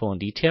application info and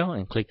detail,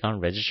 and click on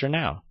register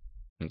now.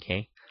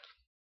 Okay.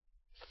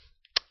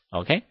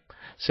 Okay,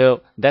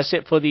 so that's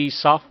it for the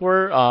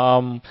software.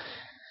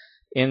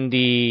 In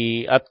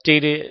the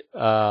updated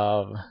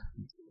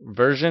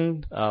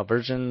version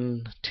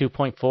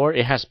 2.4,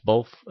 it has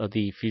both of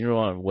the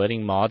funeral and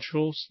wedding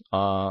modules.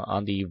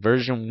 On the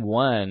version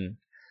 1,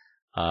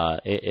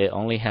 it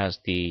only has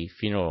the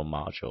funeral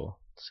module.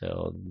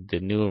 So the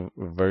new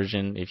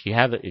version, if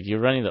you're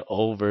running the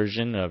old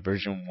version,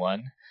 version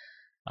 1,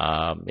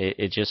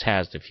 it just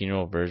has the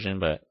funeral version,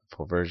 but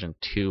for version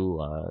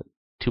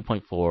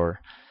 2.4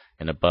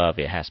 and above,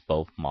 it has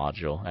both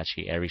module.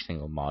 Actually, every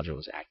single module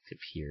is active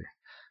here,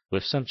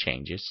 with some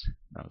changes.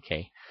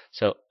 Okay,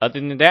 so other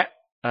than that,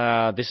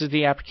 this is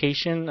the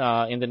application.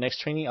 In the next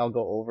training, I'll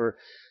go over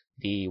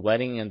the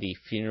wedding and the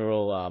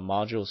funeral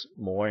modules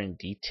more in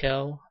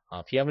detail.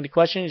 If you have any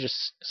questions,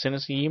 just send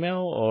us an email,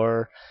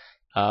 or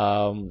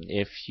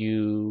if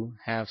you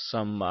have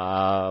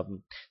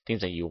some things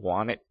that you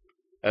wanted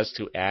us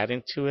to add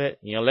into it,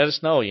 let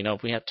us know.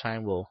 If we have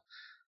time, we'll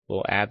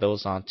add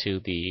those onto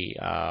the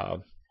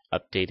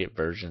updated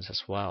versions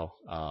as well.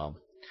 Other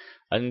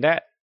than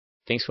that,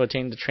 thanks for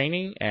attending the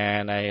training,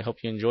 and I hope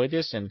you enjoyed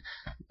this. And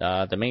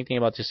the main thing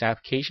about this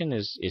application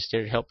is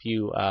there to help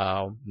you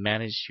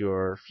manage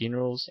your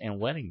funerals and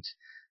weddings,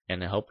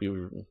 and I hope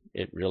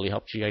it really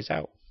helps you guys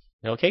out.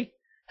 Okay,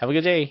 have a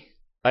good day.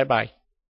 Bye bye.